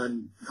focused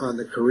on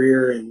the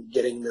career and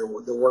getting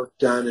the work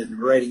done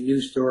and writing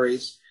new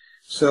stories.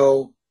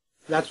 So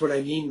that's what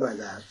I mean by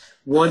that.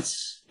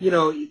 Once,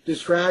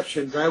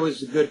 distractions, I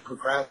was a good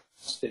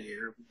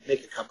procrastinator.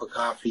 Make a cup of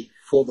coffee,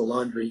 fold the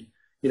laundry,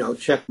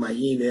 check my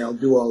email,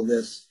 do all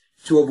this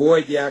to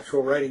avoid the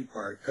actual writing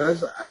part.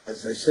 Because,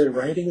 as I said,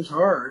 writing is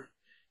hard.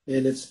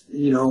 And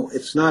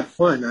it's not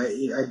fun.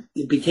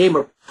 It became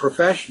a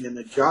profession and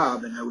a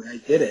job, and I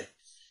did it.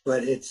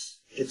 But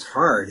it's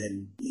hard,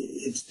 and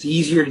it's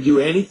easier to do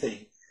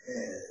anything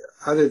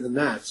other than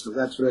that. So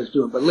that's what I was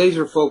doing. But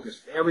laser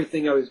focused.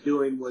 Everything I was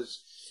doing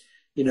was,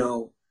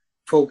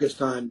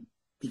 focused on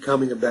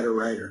becoming a better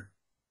writer.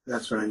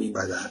 That's what I mean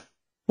by that.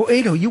 Well,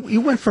 Ado,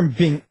 you went from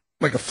being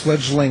like a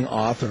fledgling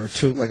author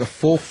to like a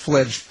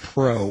full-fledged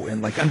pro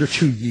in like under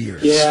 2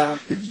 years. Yeah.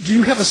 Do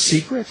you have a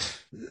secret?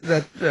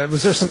 That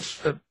was there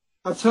some?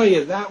 I'll tell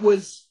you,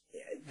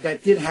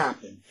 that did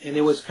happen, and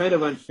it was kind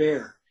of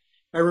unfair.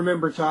 I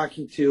remember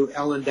talking to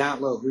Ellen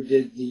Datlow, who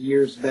did the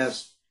year's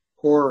best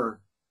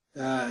horror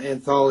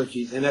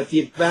anthologies, and at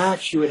the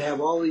back she would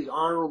have all these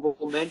honorable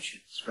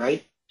mentions,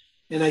 right?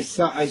 And I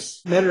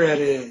met her at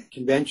a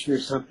convention or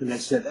something. I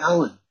said,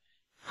 Ellen,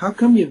 how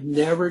come you've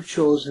never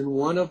chosen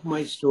one of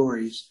my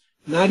stories,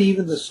 not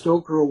even the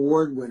Stoker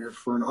Award winner,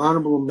 for an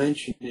honorable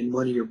mention in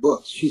one of your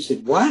books? She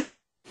said, what?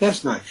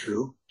 That's not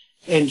true.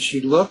 And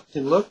she looked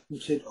and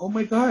said, oh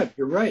my God,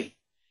 you're right.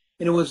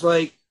 And it was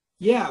like,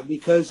 yeah,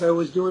 because I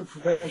was doing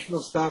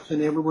professional stuff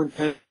and everyone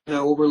kind of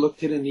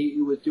overlooked it, and he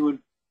was doing,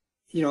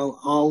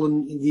 all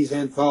in these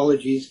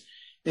anthologies.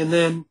 And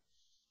then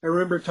I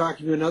remember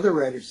talking to another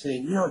writer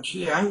saying,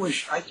 gee, I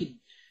wish I could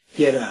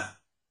get a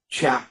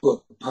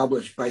chapbook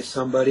published by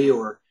somebody,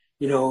 or,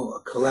 a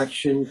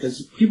collection,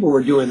 because people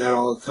were doing that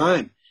all the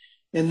time.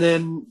 And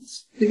then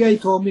the guy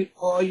told me,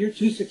 oh, you're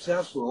too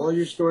successful. All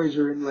your stories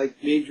are in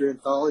like major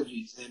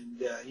anthologies.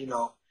 And,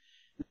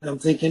 and I'm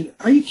thinking,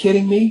 are you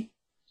kidding me?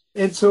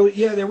 And so,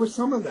 yeah, there was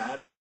some of that.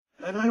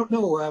 And I don't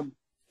know.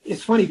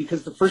 It's funny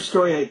because the first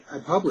story I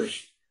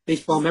published,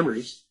 Baseball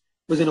Memories,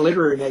 was in a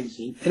literary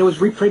magazine, and it was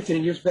reprinted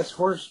in Year's Best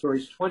Horror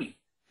Stories 20.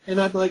 And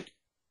I'm like,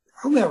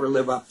 I'll never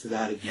live up to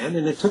that again.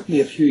 And it took me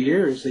a few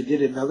years. They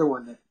did another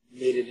one that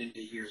made it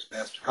into Year's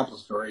Best, a couple of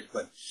stories.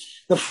 But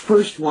the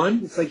first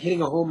one, it's like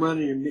hitting a home run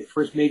in your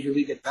first major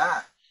league at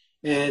bat.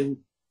 And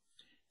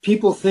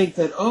people think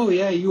that, oh,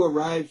 yeah, you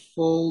arrived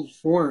fully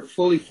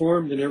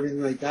formed and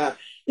everything like that.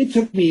 It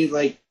took me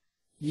like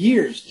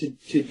years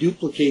to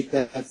duplicate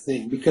that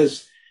thing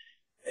because,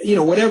 you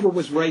know, whatever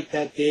was right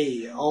that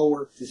day all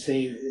worked the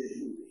same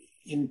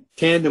in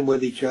tandem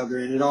with each other,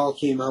 and it all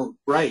came out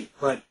right.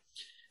 But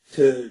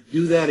to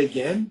do that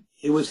again,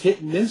 it was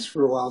hit and miss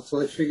for a while until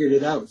I figured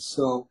it out.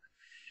 So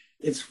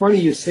it's funny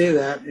you say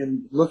that,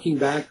 and looking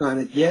back on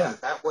it, yeah,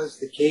 that was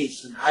the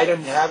case. And I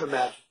didn't have a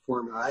magic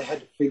formula. I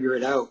had to figure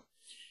it out.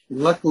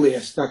 And luckily I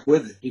stuck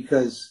with it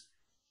because,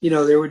 you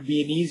know, there would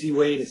be an easy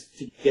way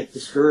to get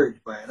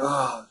discouraged by it.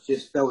 Oh,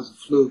 just that was a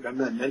fluke. I'm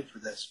not meant for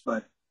this.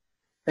 But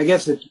I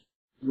guess it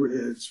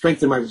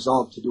strengthened my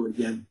resolve to do it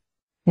again.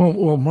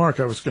 Well, Mark,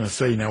 I was going to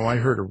say, I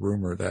heard a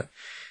rumor that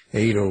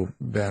Ado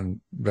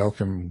Van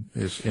Belkom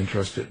is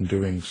interested in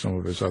doing some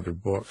of his other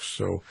books.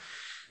 So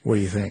what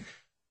do you think?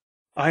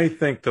 I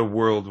think the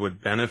world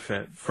would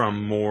benefit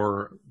from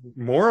more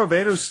of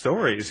Ado's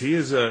stories. He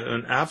is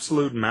an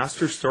absolute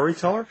master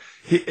storyteller.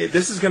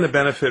 This is going to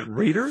benefit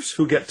readers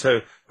who get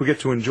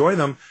to enjoy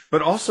them,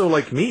 but also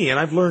like me. And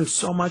I've learned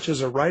so much as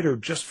a writer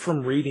just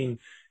from reading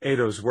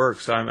Ado's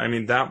works. I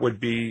mean, that would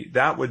be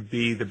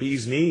the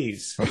bee's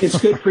knees. It's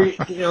good for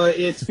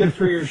it's good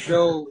for your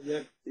show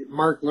that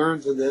Mark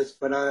learns of this.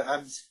 But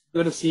I'm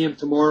going to see him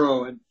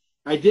tomorrow, and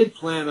I did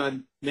plan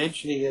on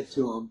mentioning it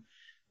to him.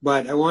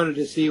 But I wanted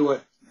to see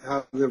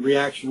how the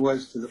reaction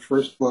was to the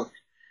first book.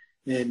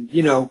 And,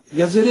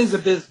 because it is a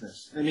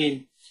business. I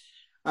mean,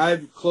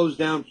 I've closed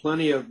down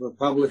plenty of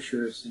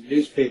publishers and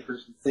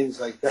newspapers and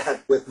things like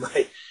that with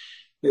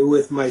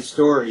my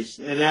stories,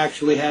 and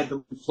actually had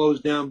them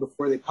closed down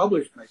before they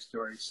published my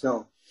stories.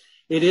 So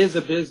it is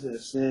a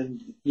business,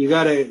 and you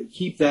got to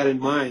keep that in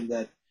mind,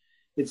 that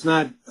it's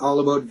not all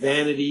about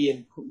vanity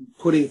and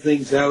putting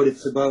things out.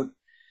 It's about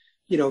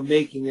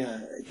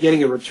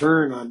getting a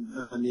return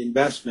on the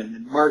investment.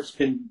 And Mark's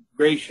been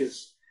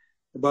gracious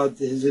about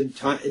his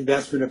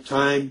investment of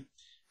time.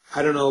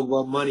 I don't know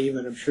about money,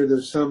 but I'm sure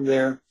there's some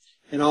there,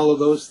 and all of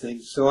those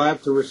things. So I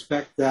have to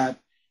respect that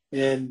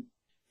and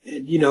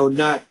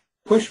not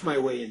push my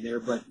way in there,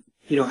 but,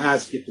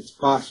 ask if it's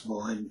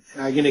possible. And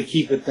I'm going to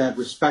keep it that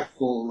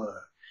respectful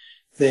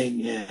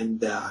thing.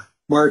 And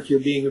Mark,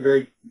 you're being a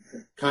very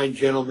kind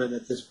gentleman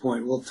at this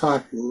point. We'll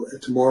talk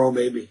tomorrow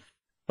maybe.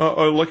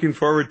 Looking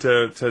forward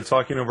to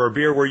talking over a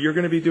beer, where you're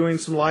going to be doing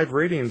some live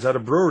readings at a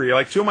brewery.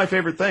 Like two of my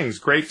favorite things,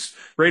 great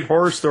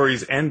horror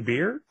stories and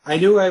beer. I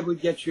knew I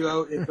would get you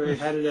out if I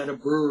had it at a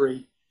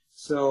brewery.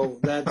 So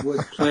that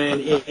was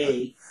plan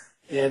A.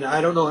 And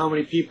I don't know how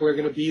many people are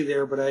going to be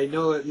there, but I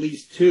know at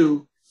least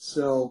 2.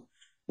 So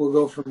we'll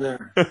go from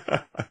there.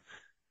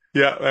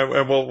 Yeah,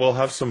 and we'll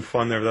have some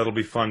fun there. That'll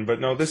be fun. But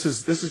no, this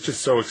is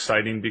just so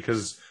exciting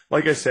because,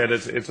 like I said,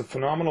 it's a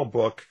phenomenal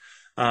book.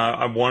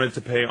 I wanted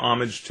to pay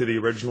homage to the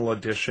original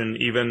edition,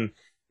 even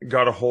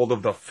got a hold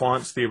of the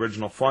fonts, the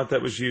original font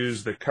that was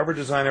used. The cover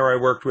designer I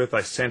worked with,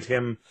 I sent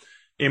him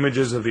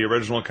images of the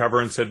original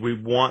cover and said, we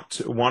want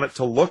it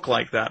to look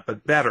like that,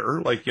 but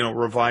better,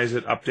 revise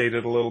it, update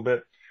it a little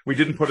bit. We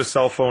didn't put a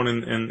cell phone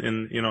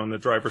in the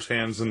driver's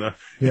hands in the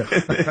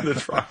in the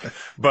truck,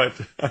 but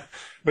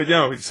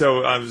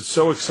so I was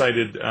so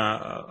excited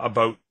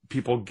about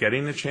people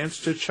getting the chance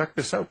to check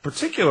this out,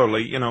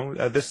 particularly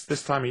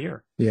this time of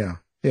year. Yeah.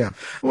 Yeah.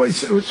 Well,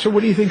 so what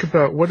do you think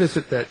about, what is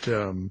it that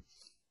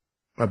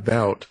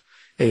about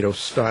Ado's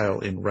style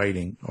in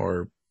writing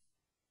or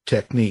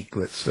technique,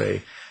 let's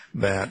say,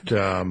 that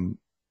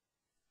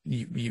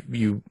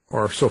you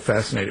are so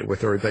fascinated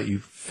with, or that you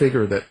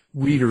figure that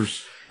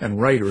readers and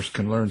writers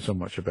can learn so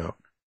much about?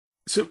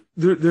 So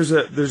there's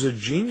a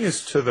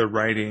genius to the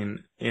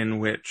writing in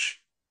which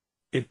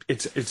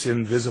it's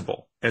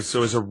invisible. And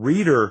so as a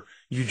reader,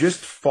 you just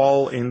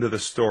fall into the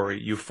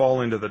story. You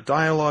fall into the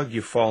dialogue,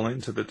 you fall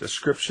into the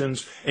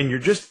descriptions, and you're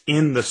just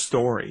in the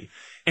story.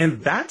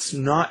 And that's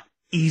not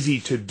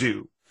easy to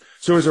do.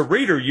 So as a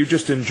reader, you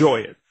just enjoy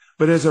it.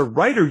 But as a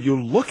writer,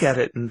 you look at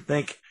it and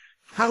think,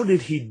 how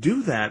did he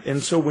do that?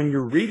 And so when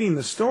you're reading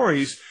the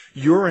stories,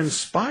 you're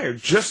inspired,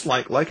 just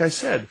like I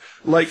said,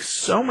 like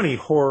so many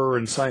horror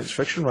and science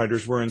fiction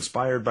writers were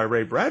inspired by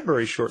Ray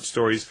Bradbury's short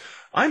stories.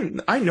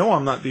 I know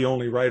I'm not the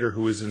only writer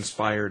who is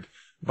inspired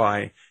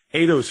by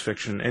Ado's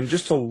fiction, and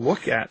just to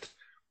look at,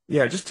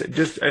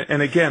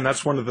 and again,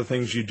 that's one of the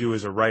things you do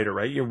as a writer,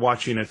 right? You're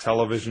watching a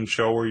television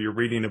show or you're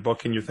reading a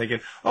book and you're thinking,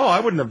 oh, I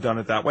wouldn't have done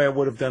it that way. I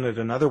would have done it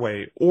another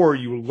way. Or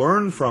you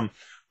learn from,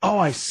 oh,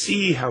 I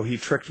see how he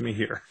tricked me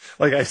here.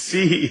 Like I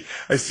see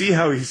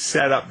how he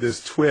set up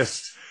this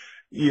twist.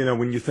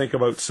 When you think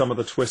about some of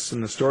the twists in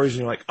the stories,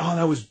 and you're like, oh,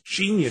 that was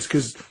genius,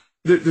 because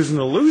there's an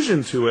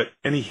allusion to it,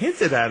 and he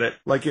hinted at it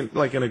like in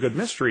a good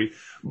mystery,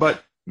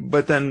 but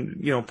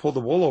then pull the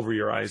wool over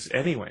your eyes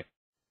anyway.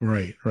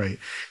 Right, right.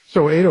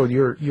 So, Ado,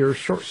 your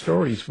short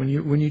stories, when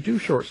you do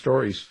short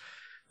stories,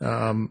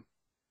 um,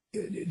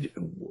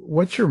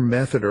 what's your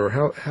method, or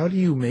how do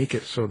you make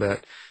it so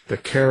that the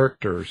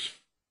characters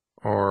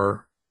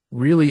are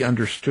really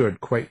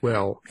understood quite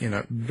well in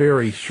a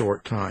very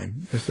short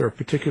time? Is there a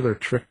particular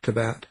trick to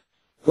that?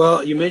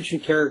 Well, you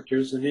mentioned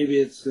characters, and maybe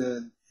it's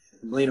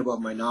complain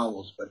about my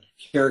novels, but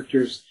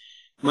characters,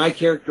 my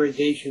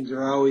characterizations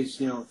are always,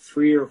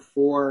 3 or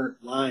 4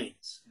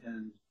 lines.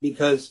 And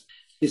because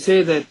you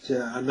say that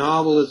a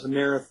novel is a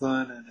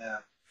marathon and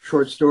a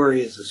short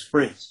story is a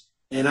sprint.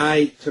 And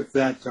I took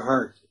that to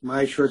heart.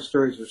 My short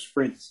stories are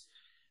sprints.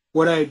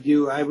 What I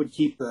do, I would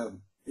keep a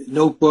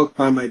notebook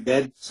by my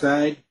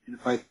bedside. And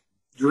if I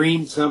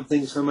dreamed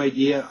something, some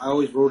idea, I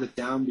always wrote it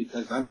down,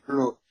 because I don't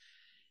know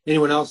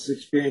anyone else has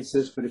experienced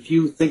this, but if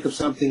you think of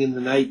something in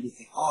the night and you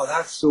think, oh,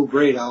 that's so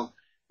great, I'll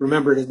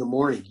remember it in the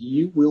morning.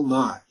 You will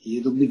not.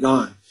 It'll be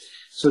gone.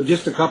 So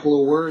just a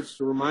couple of words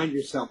to remind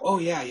yourself, oh,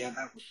 yeah,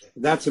 that was it.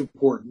 That's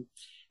important.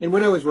 And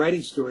when I was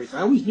writing stories,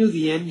 I always knew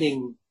the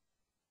ending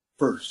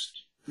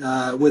first,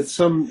 with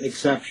some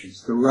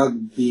exceptions, the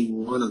rug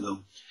being one of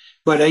them.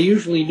 But I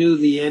usually knew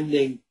the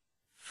ending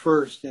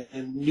first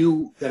and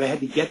knew that I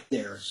had to get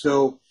there.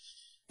 So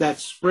that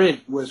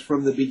sprint was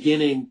from the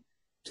beginning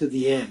to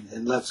the end,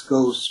 and let's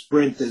go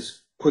sprint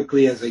as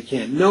quickly as I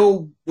can.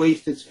 No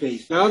wasted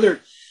space. Now,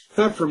 it's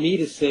not for me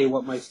to say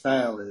what my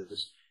style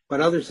is,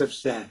 but others have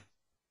said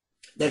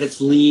that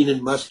it's lean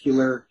and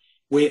muscular,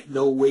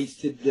 no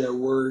wasted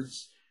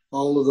words,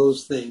 all of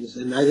those things.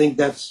 And I think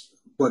that's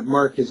what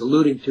Mark is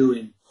alluding to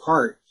in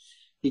part,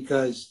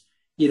 because,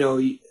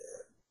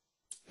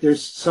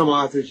 there's some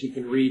authors you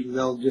can read and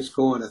they'll just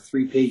go on a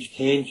 3-page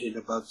tangent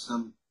about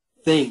some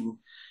thing.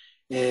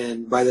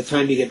 And by the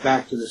time you get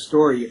back to the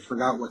story, you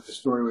forgot what the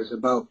story was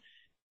about.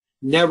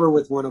 Never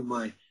with one of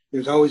mine.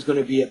 There's always going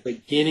to be a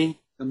beginning,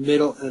 a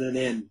middle, and an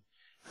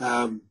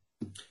end.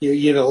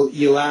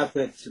 You laugh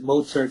at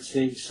Mozart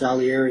saying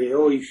Salieri,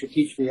 oh, you should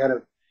teach me how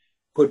to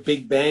put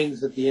big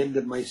bangs at the end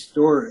of my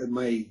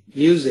my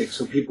music,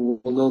 so people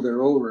will know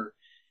they're over.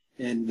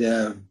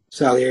 And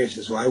Salieri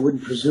says, well, I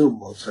wouldn't presume,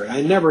 Mozart.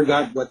 I never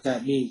got what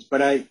that means,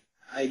 but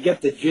I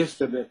get the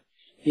gist of it.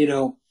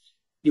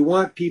 You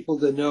want people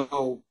to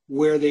know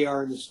where they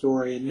are in the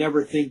story and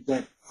never think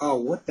that, oh,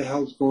 what the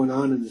hell's going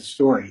on in the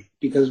story?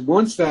 Because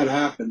once that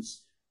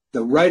happens,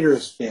 the writer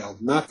has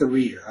failed, not the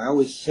reader. I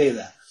always say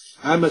that.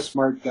 I'm a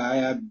smart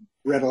guy. I've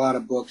read a lot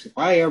of books. If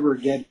I ever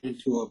get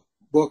into a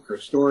book or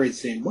story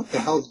saying, what the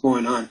hell's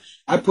going on,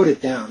 I put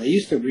it down. I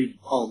used to read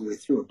all the way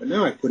through it, but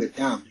now I put it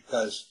down,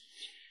 because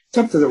it's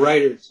up to the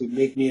writer to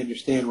make me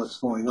understand what's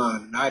going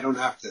on, and I don't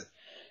have to,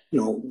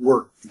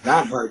 work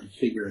that hard to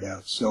figure it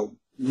out. So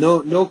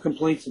no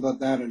complaints about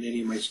that on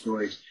any of my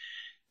stories.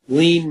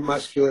 Lean,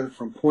 muscular,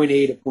 from point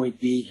A to point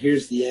B.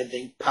 Here's the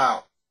ending.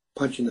 Pow.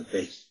 Punch in the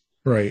face.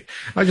 Right.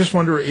 I just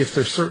wonder if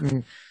there's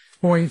certain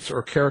points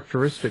or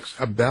characteristics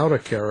about a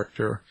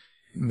character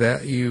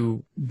that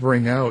you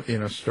bring out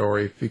in a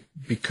story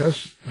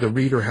because the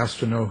reader has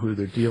to know who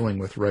they're dealing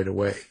with right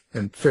away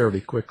and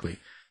fairly quickly.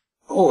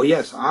 Oh,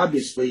 yes.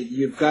 Obviously,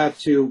 you've got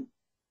to.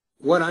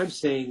 What I'm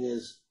saying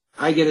is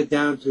I get it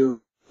down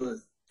to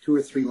 2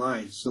 or 3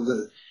 lines so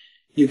that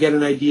you get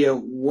an idea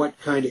what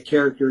kind of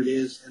character it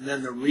is, and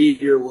then the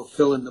reader will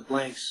fill in the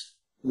blanks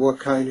what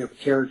kind of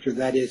character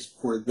that is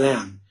for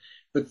them.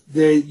 But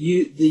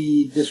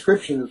the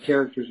description of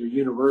characters are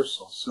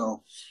universal.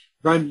 So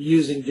if I'm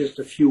using just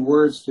a few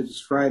words to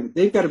describe it,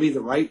 they've got to be the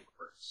right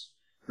words,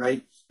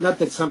 right? Not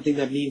that something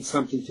that means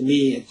something to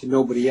me and to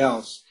nobody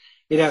else.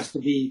 It has to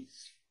be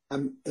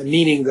a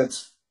meaning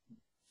that's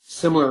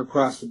similar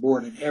across the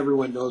board, and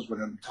everyone knows what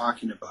I'm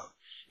talking about.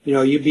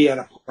 You'd be at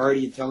a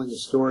party and telling a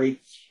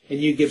story, and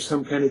you give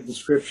some kind of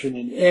description,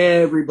 and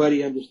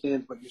everybody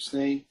understands what you're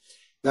saying.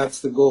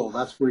 That's the goal.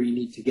 That's where you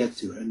need to get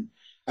to. And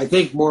I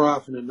think more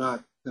often than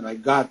not that I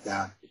got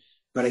that,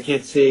 but I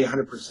can't say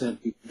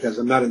 100% because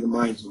I'm not in the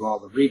minds of all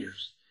the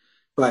readers.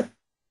 But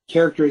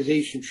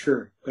characterization,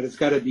 sure, but it's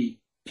got to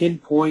be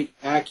pinpoint,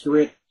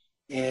 accurate,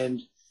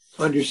 and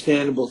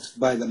understandable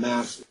by the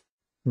masses.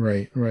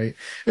 Right, right.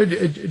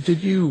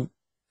 Did you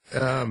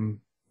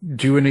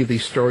do any of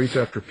these stories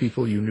after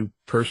people you knew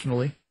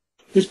personally?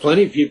 There's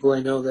plenty of people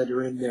I know that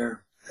are in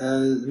there.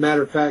 As a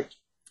matter of fact,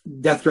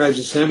 Death Drives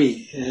a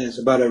Semi is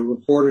about a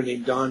reporter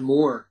named Don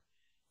Moore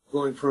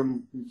going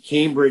from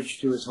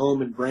Cambridge to his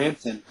home in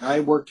Brampton.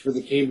 I worked for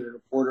the Cambridge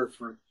Reporter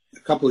for a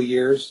couple of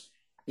years,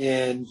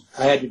 and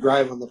I had to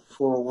drive on the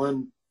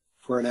 401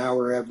 for an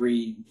hour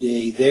every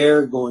day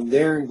there, and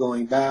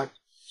going back.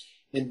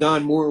 And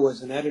Don Moore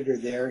was an editor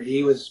there.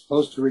 He was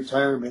close to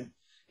retirement,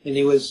 and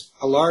he was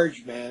a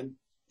large man,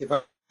 if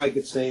I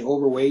could say,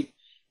 overweight.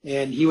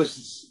 And he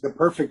was the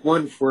perfect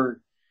one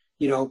for,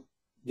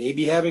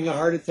 maybe having a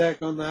heart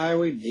attack on the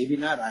highway, maybe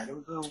not, I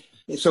don't know.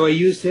 And so I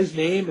used his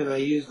name, and I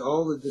used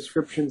all the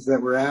descriptions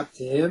that were apt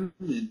to him.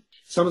 And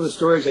some of the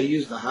stories, I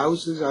used the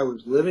houses I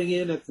was living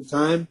in at the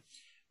time,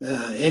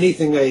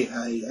 anything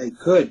I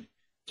could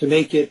to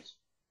make it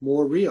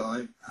more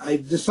real. I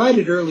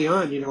decided early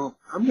on,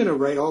 I'm going to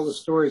write all the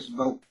stories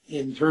about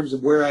in terms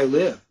of where I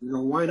live.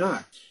 Why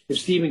not? If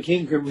Stephen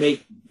King can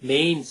make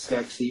Maine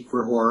sexy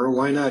for horror,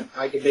 why not?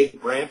 I can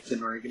make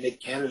Brampton, or I can make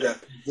Canada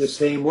the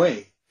same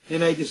way.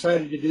 And I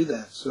decided to do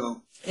that.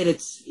 And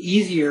it's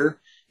easier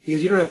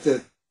because you don't have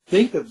to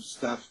think of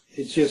stuff.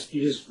 It's just,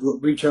 you just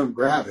reach out and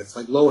grab it. It's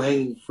like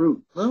low-hanging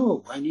fruit.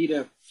 Oh, I need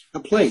a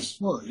place.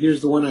 Well,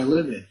 here's the one I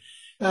live in.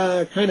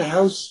 Kind of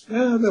house,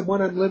 the one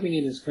I'm living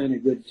in is kind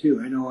of good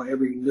too. I know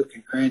every nook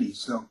and cranny.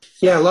 So,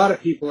 yeah, a lot of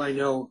people I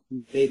know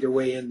made their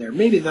way in there.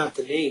 Maybe not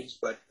the names,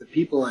 but the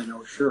people I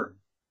know, sure.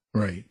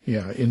 Right.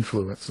 Yeah,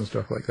 influence and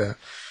stuff like that.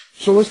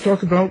 So let's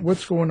talk about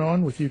what's going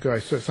on with you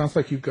guys. So it sounds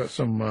like you've got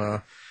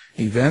some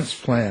events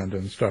planned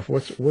and stuff.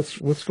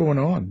 What's going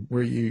on?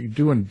 Were you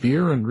doing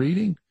beer and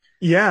reading?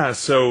 Yeah,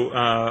 so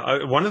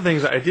one of the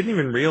things I didn't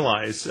even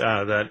realize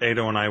that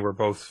Ado and I were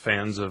both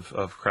fans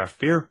of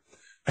craft beer.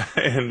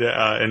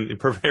 and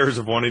purveyors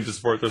of wanting to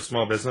support those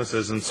small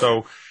businesses. And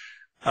so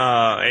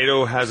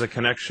Ado has a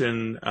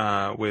connection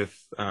with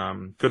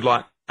Good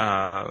Lot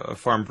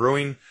Farm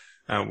Brewing,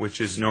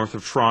 which is north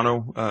of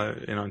Toronto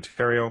in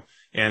Ontario.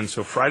 And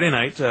so Friday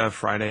night,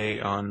 Friday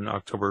on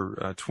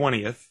October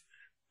 20th,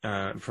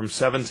 from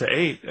 7 to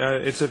 8,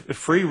 it's a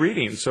free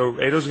reading.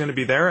 So Ado's going to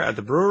be there at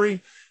the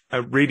brewery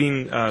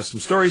reading some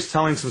stories,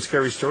 telling some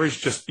scary stories,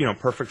 just,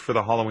 perfect for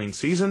the Halloween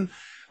season.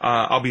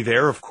 I'll be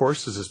there, of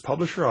course, as his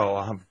publisher.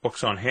 I'll have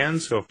books on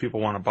hand, so if people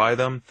want to buy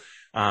them,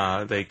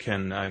 they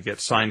can get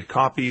signed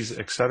copies,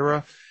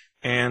 etc.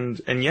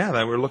 And yeah,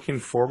 that we're looking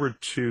forward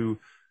to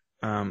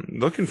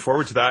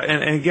that.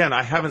 And again,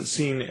 I haven't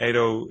seen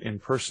Ado in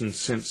person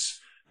since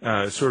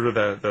sort of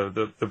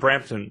the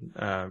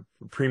Brampton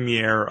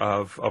premiere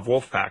of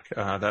Wolfpack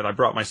that I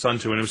brought my son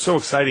to, and it was so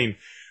exciting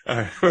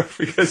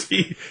because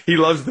he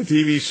loves the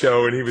TV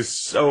show, and he was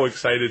so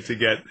excited to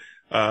get.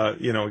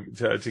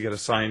 To get a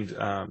signed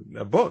a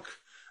book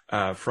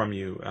from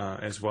you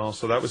as well.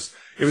 So it was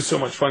so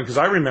much fun because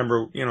I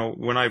remember,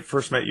 when I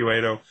first met you,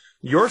 Ado,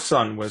 your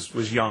son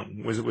was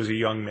young, was a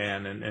young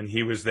man, and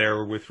he was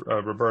there with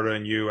Roberta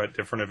and you at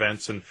different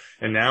events, and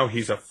now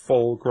he's a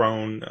full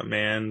grown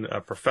man, a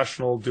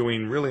professional,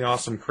 doing really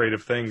awesome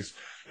creative things.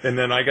 And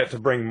then I got to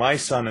bring my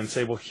son and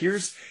say, well,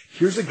 here's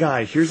a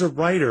guy, here's a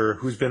writer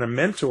who's been a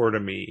mentor to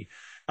me.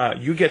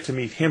 You get to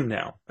meet him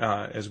now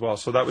as well.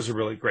 So that was a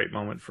really great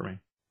moment for me.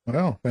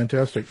 Wow,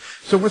 fantastic.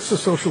 So what's the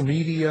social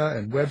media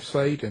and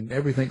website and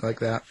everything like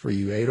that for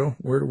you, Ado?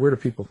 Where do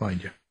people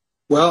find you?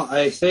 Well,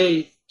 I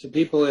say to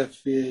people,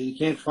 if you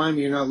can't find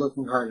me, you're not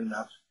looking hard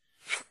enough.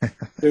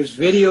 There's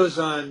videos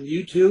on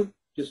YouTube.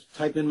 Just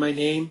type in my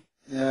name.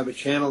 I have a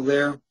channel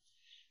there.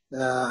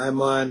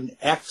 I'm on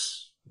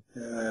X,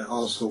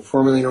 also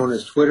formerly known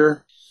as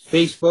Twitter.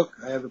 Facebook,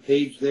 I have a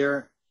page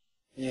there.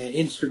 And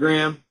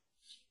Instagram.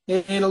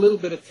 And a little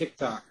bit of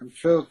TikTok. I'm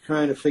still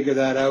trying to figure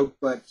that out,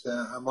 but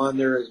I'm on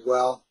there as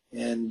well.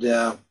 And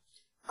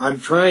I'm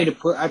trying to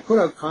I put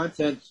out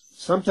content,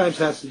 sometimes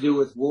has to do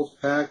with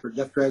Wolfpack or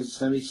Death Drives a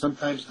Semi,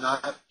 sometimes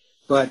not.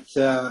 But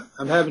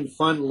I'm having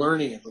fun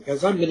learning it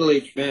because I'm a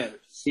middle-aged man. If you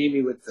see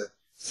me with the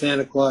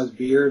Santa Claus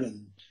beard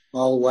and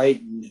all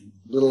white and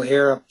little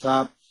hair up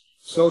top,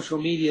 social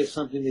media is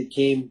something that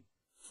came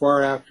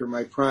far after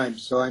my prime.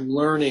 So I'm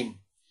learning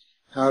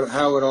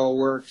how it all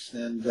works,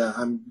 and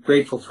I'm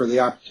grateful for the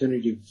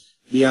opportunity to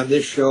be on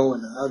this show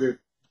and other,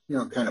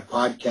 kind of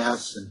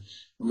podcasts, and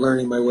I'm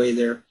learning my way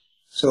there.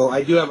 So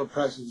I do have a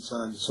presence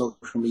on social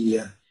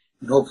media,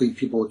 and hopefully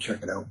people will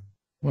check it out.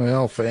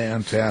 Well,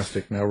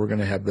 fantastic. Now we're going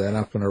to have that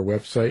up on our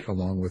website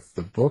along with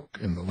the book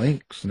and the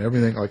links and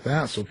everything like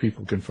that so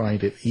people can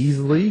find it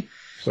easily.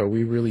 So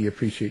we really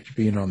appreciate you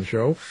being on the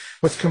show.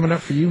 What's coming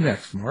up for you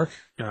next, Mark?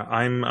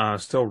 I'm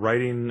still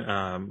writing.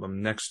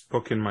 Next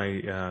book in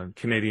my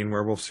Canadian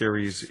Werewolf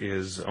series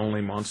is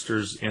Only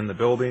Monsters in the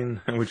Building,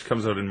 which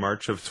comes out in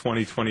March of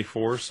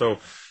 2024. So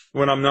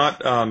when I'm not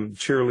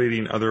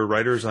cheerleading other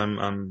writers,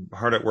 I'm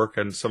hard at work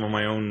on some of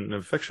my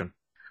own fiction.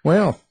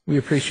 Well, we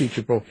appreciate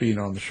you both being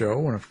on the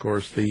show. And, of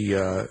course,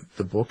 the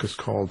book is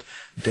called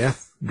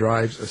Death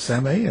Drives a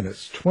Semi, and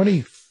it's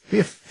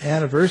 25th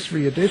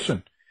anniversary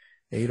edition.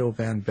 Ado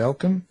Van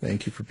Belkom,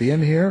 thank you for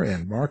being here,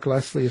 and Mark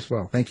Leslie as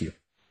well. Thank you.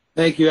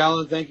 Thank you,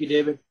 Alan. Thank you,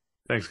 David.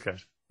 Thanks,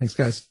 guys. Thanks,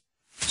 guys.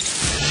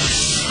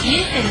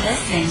 You've been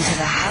listening to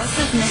the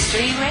House of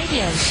Mystery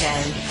radio show.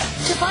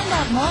 To find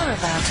out more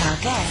about our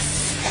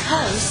guests,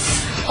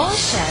 hosts, or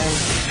shows,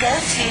 go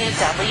to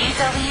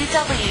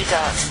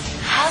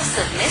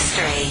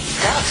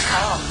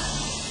www.houseofmystery.com.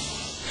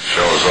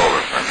 Show's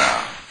over for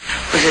now.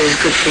 Was it as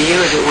good for you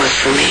as it was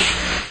for me?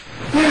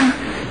 Yeah.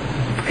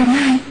 Good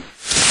night.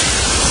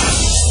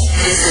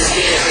 This has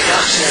been a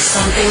production of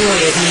Something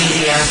Weird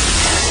Media.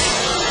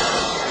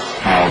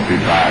 I'll be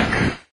back.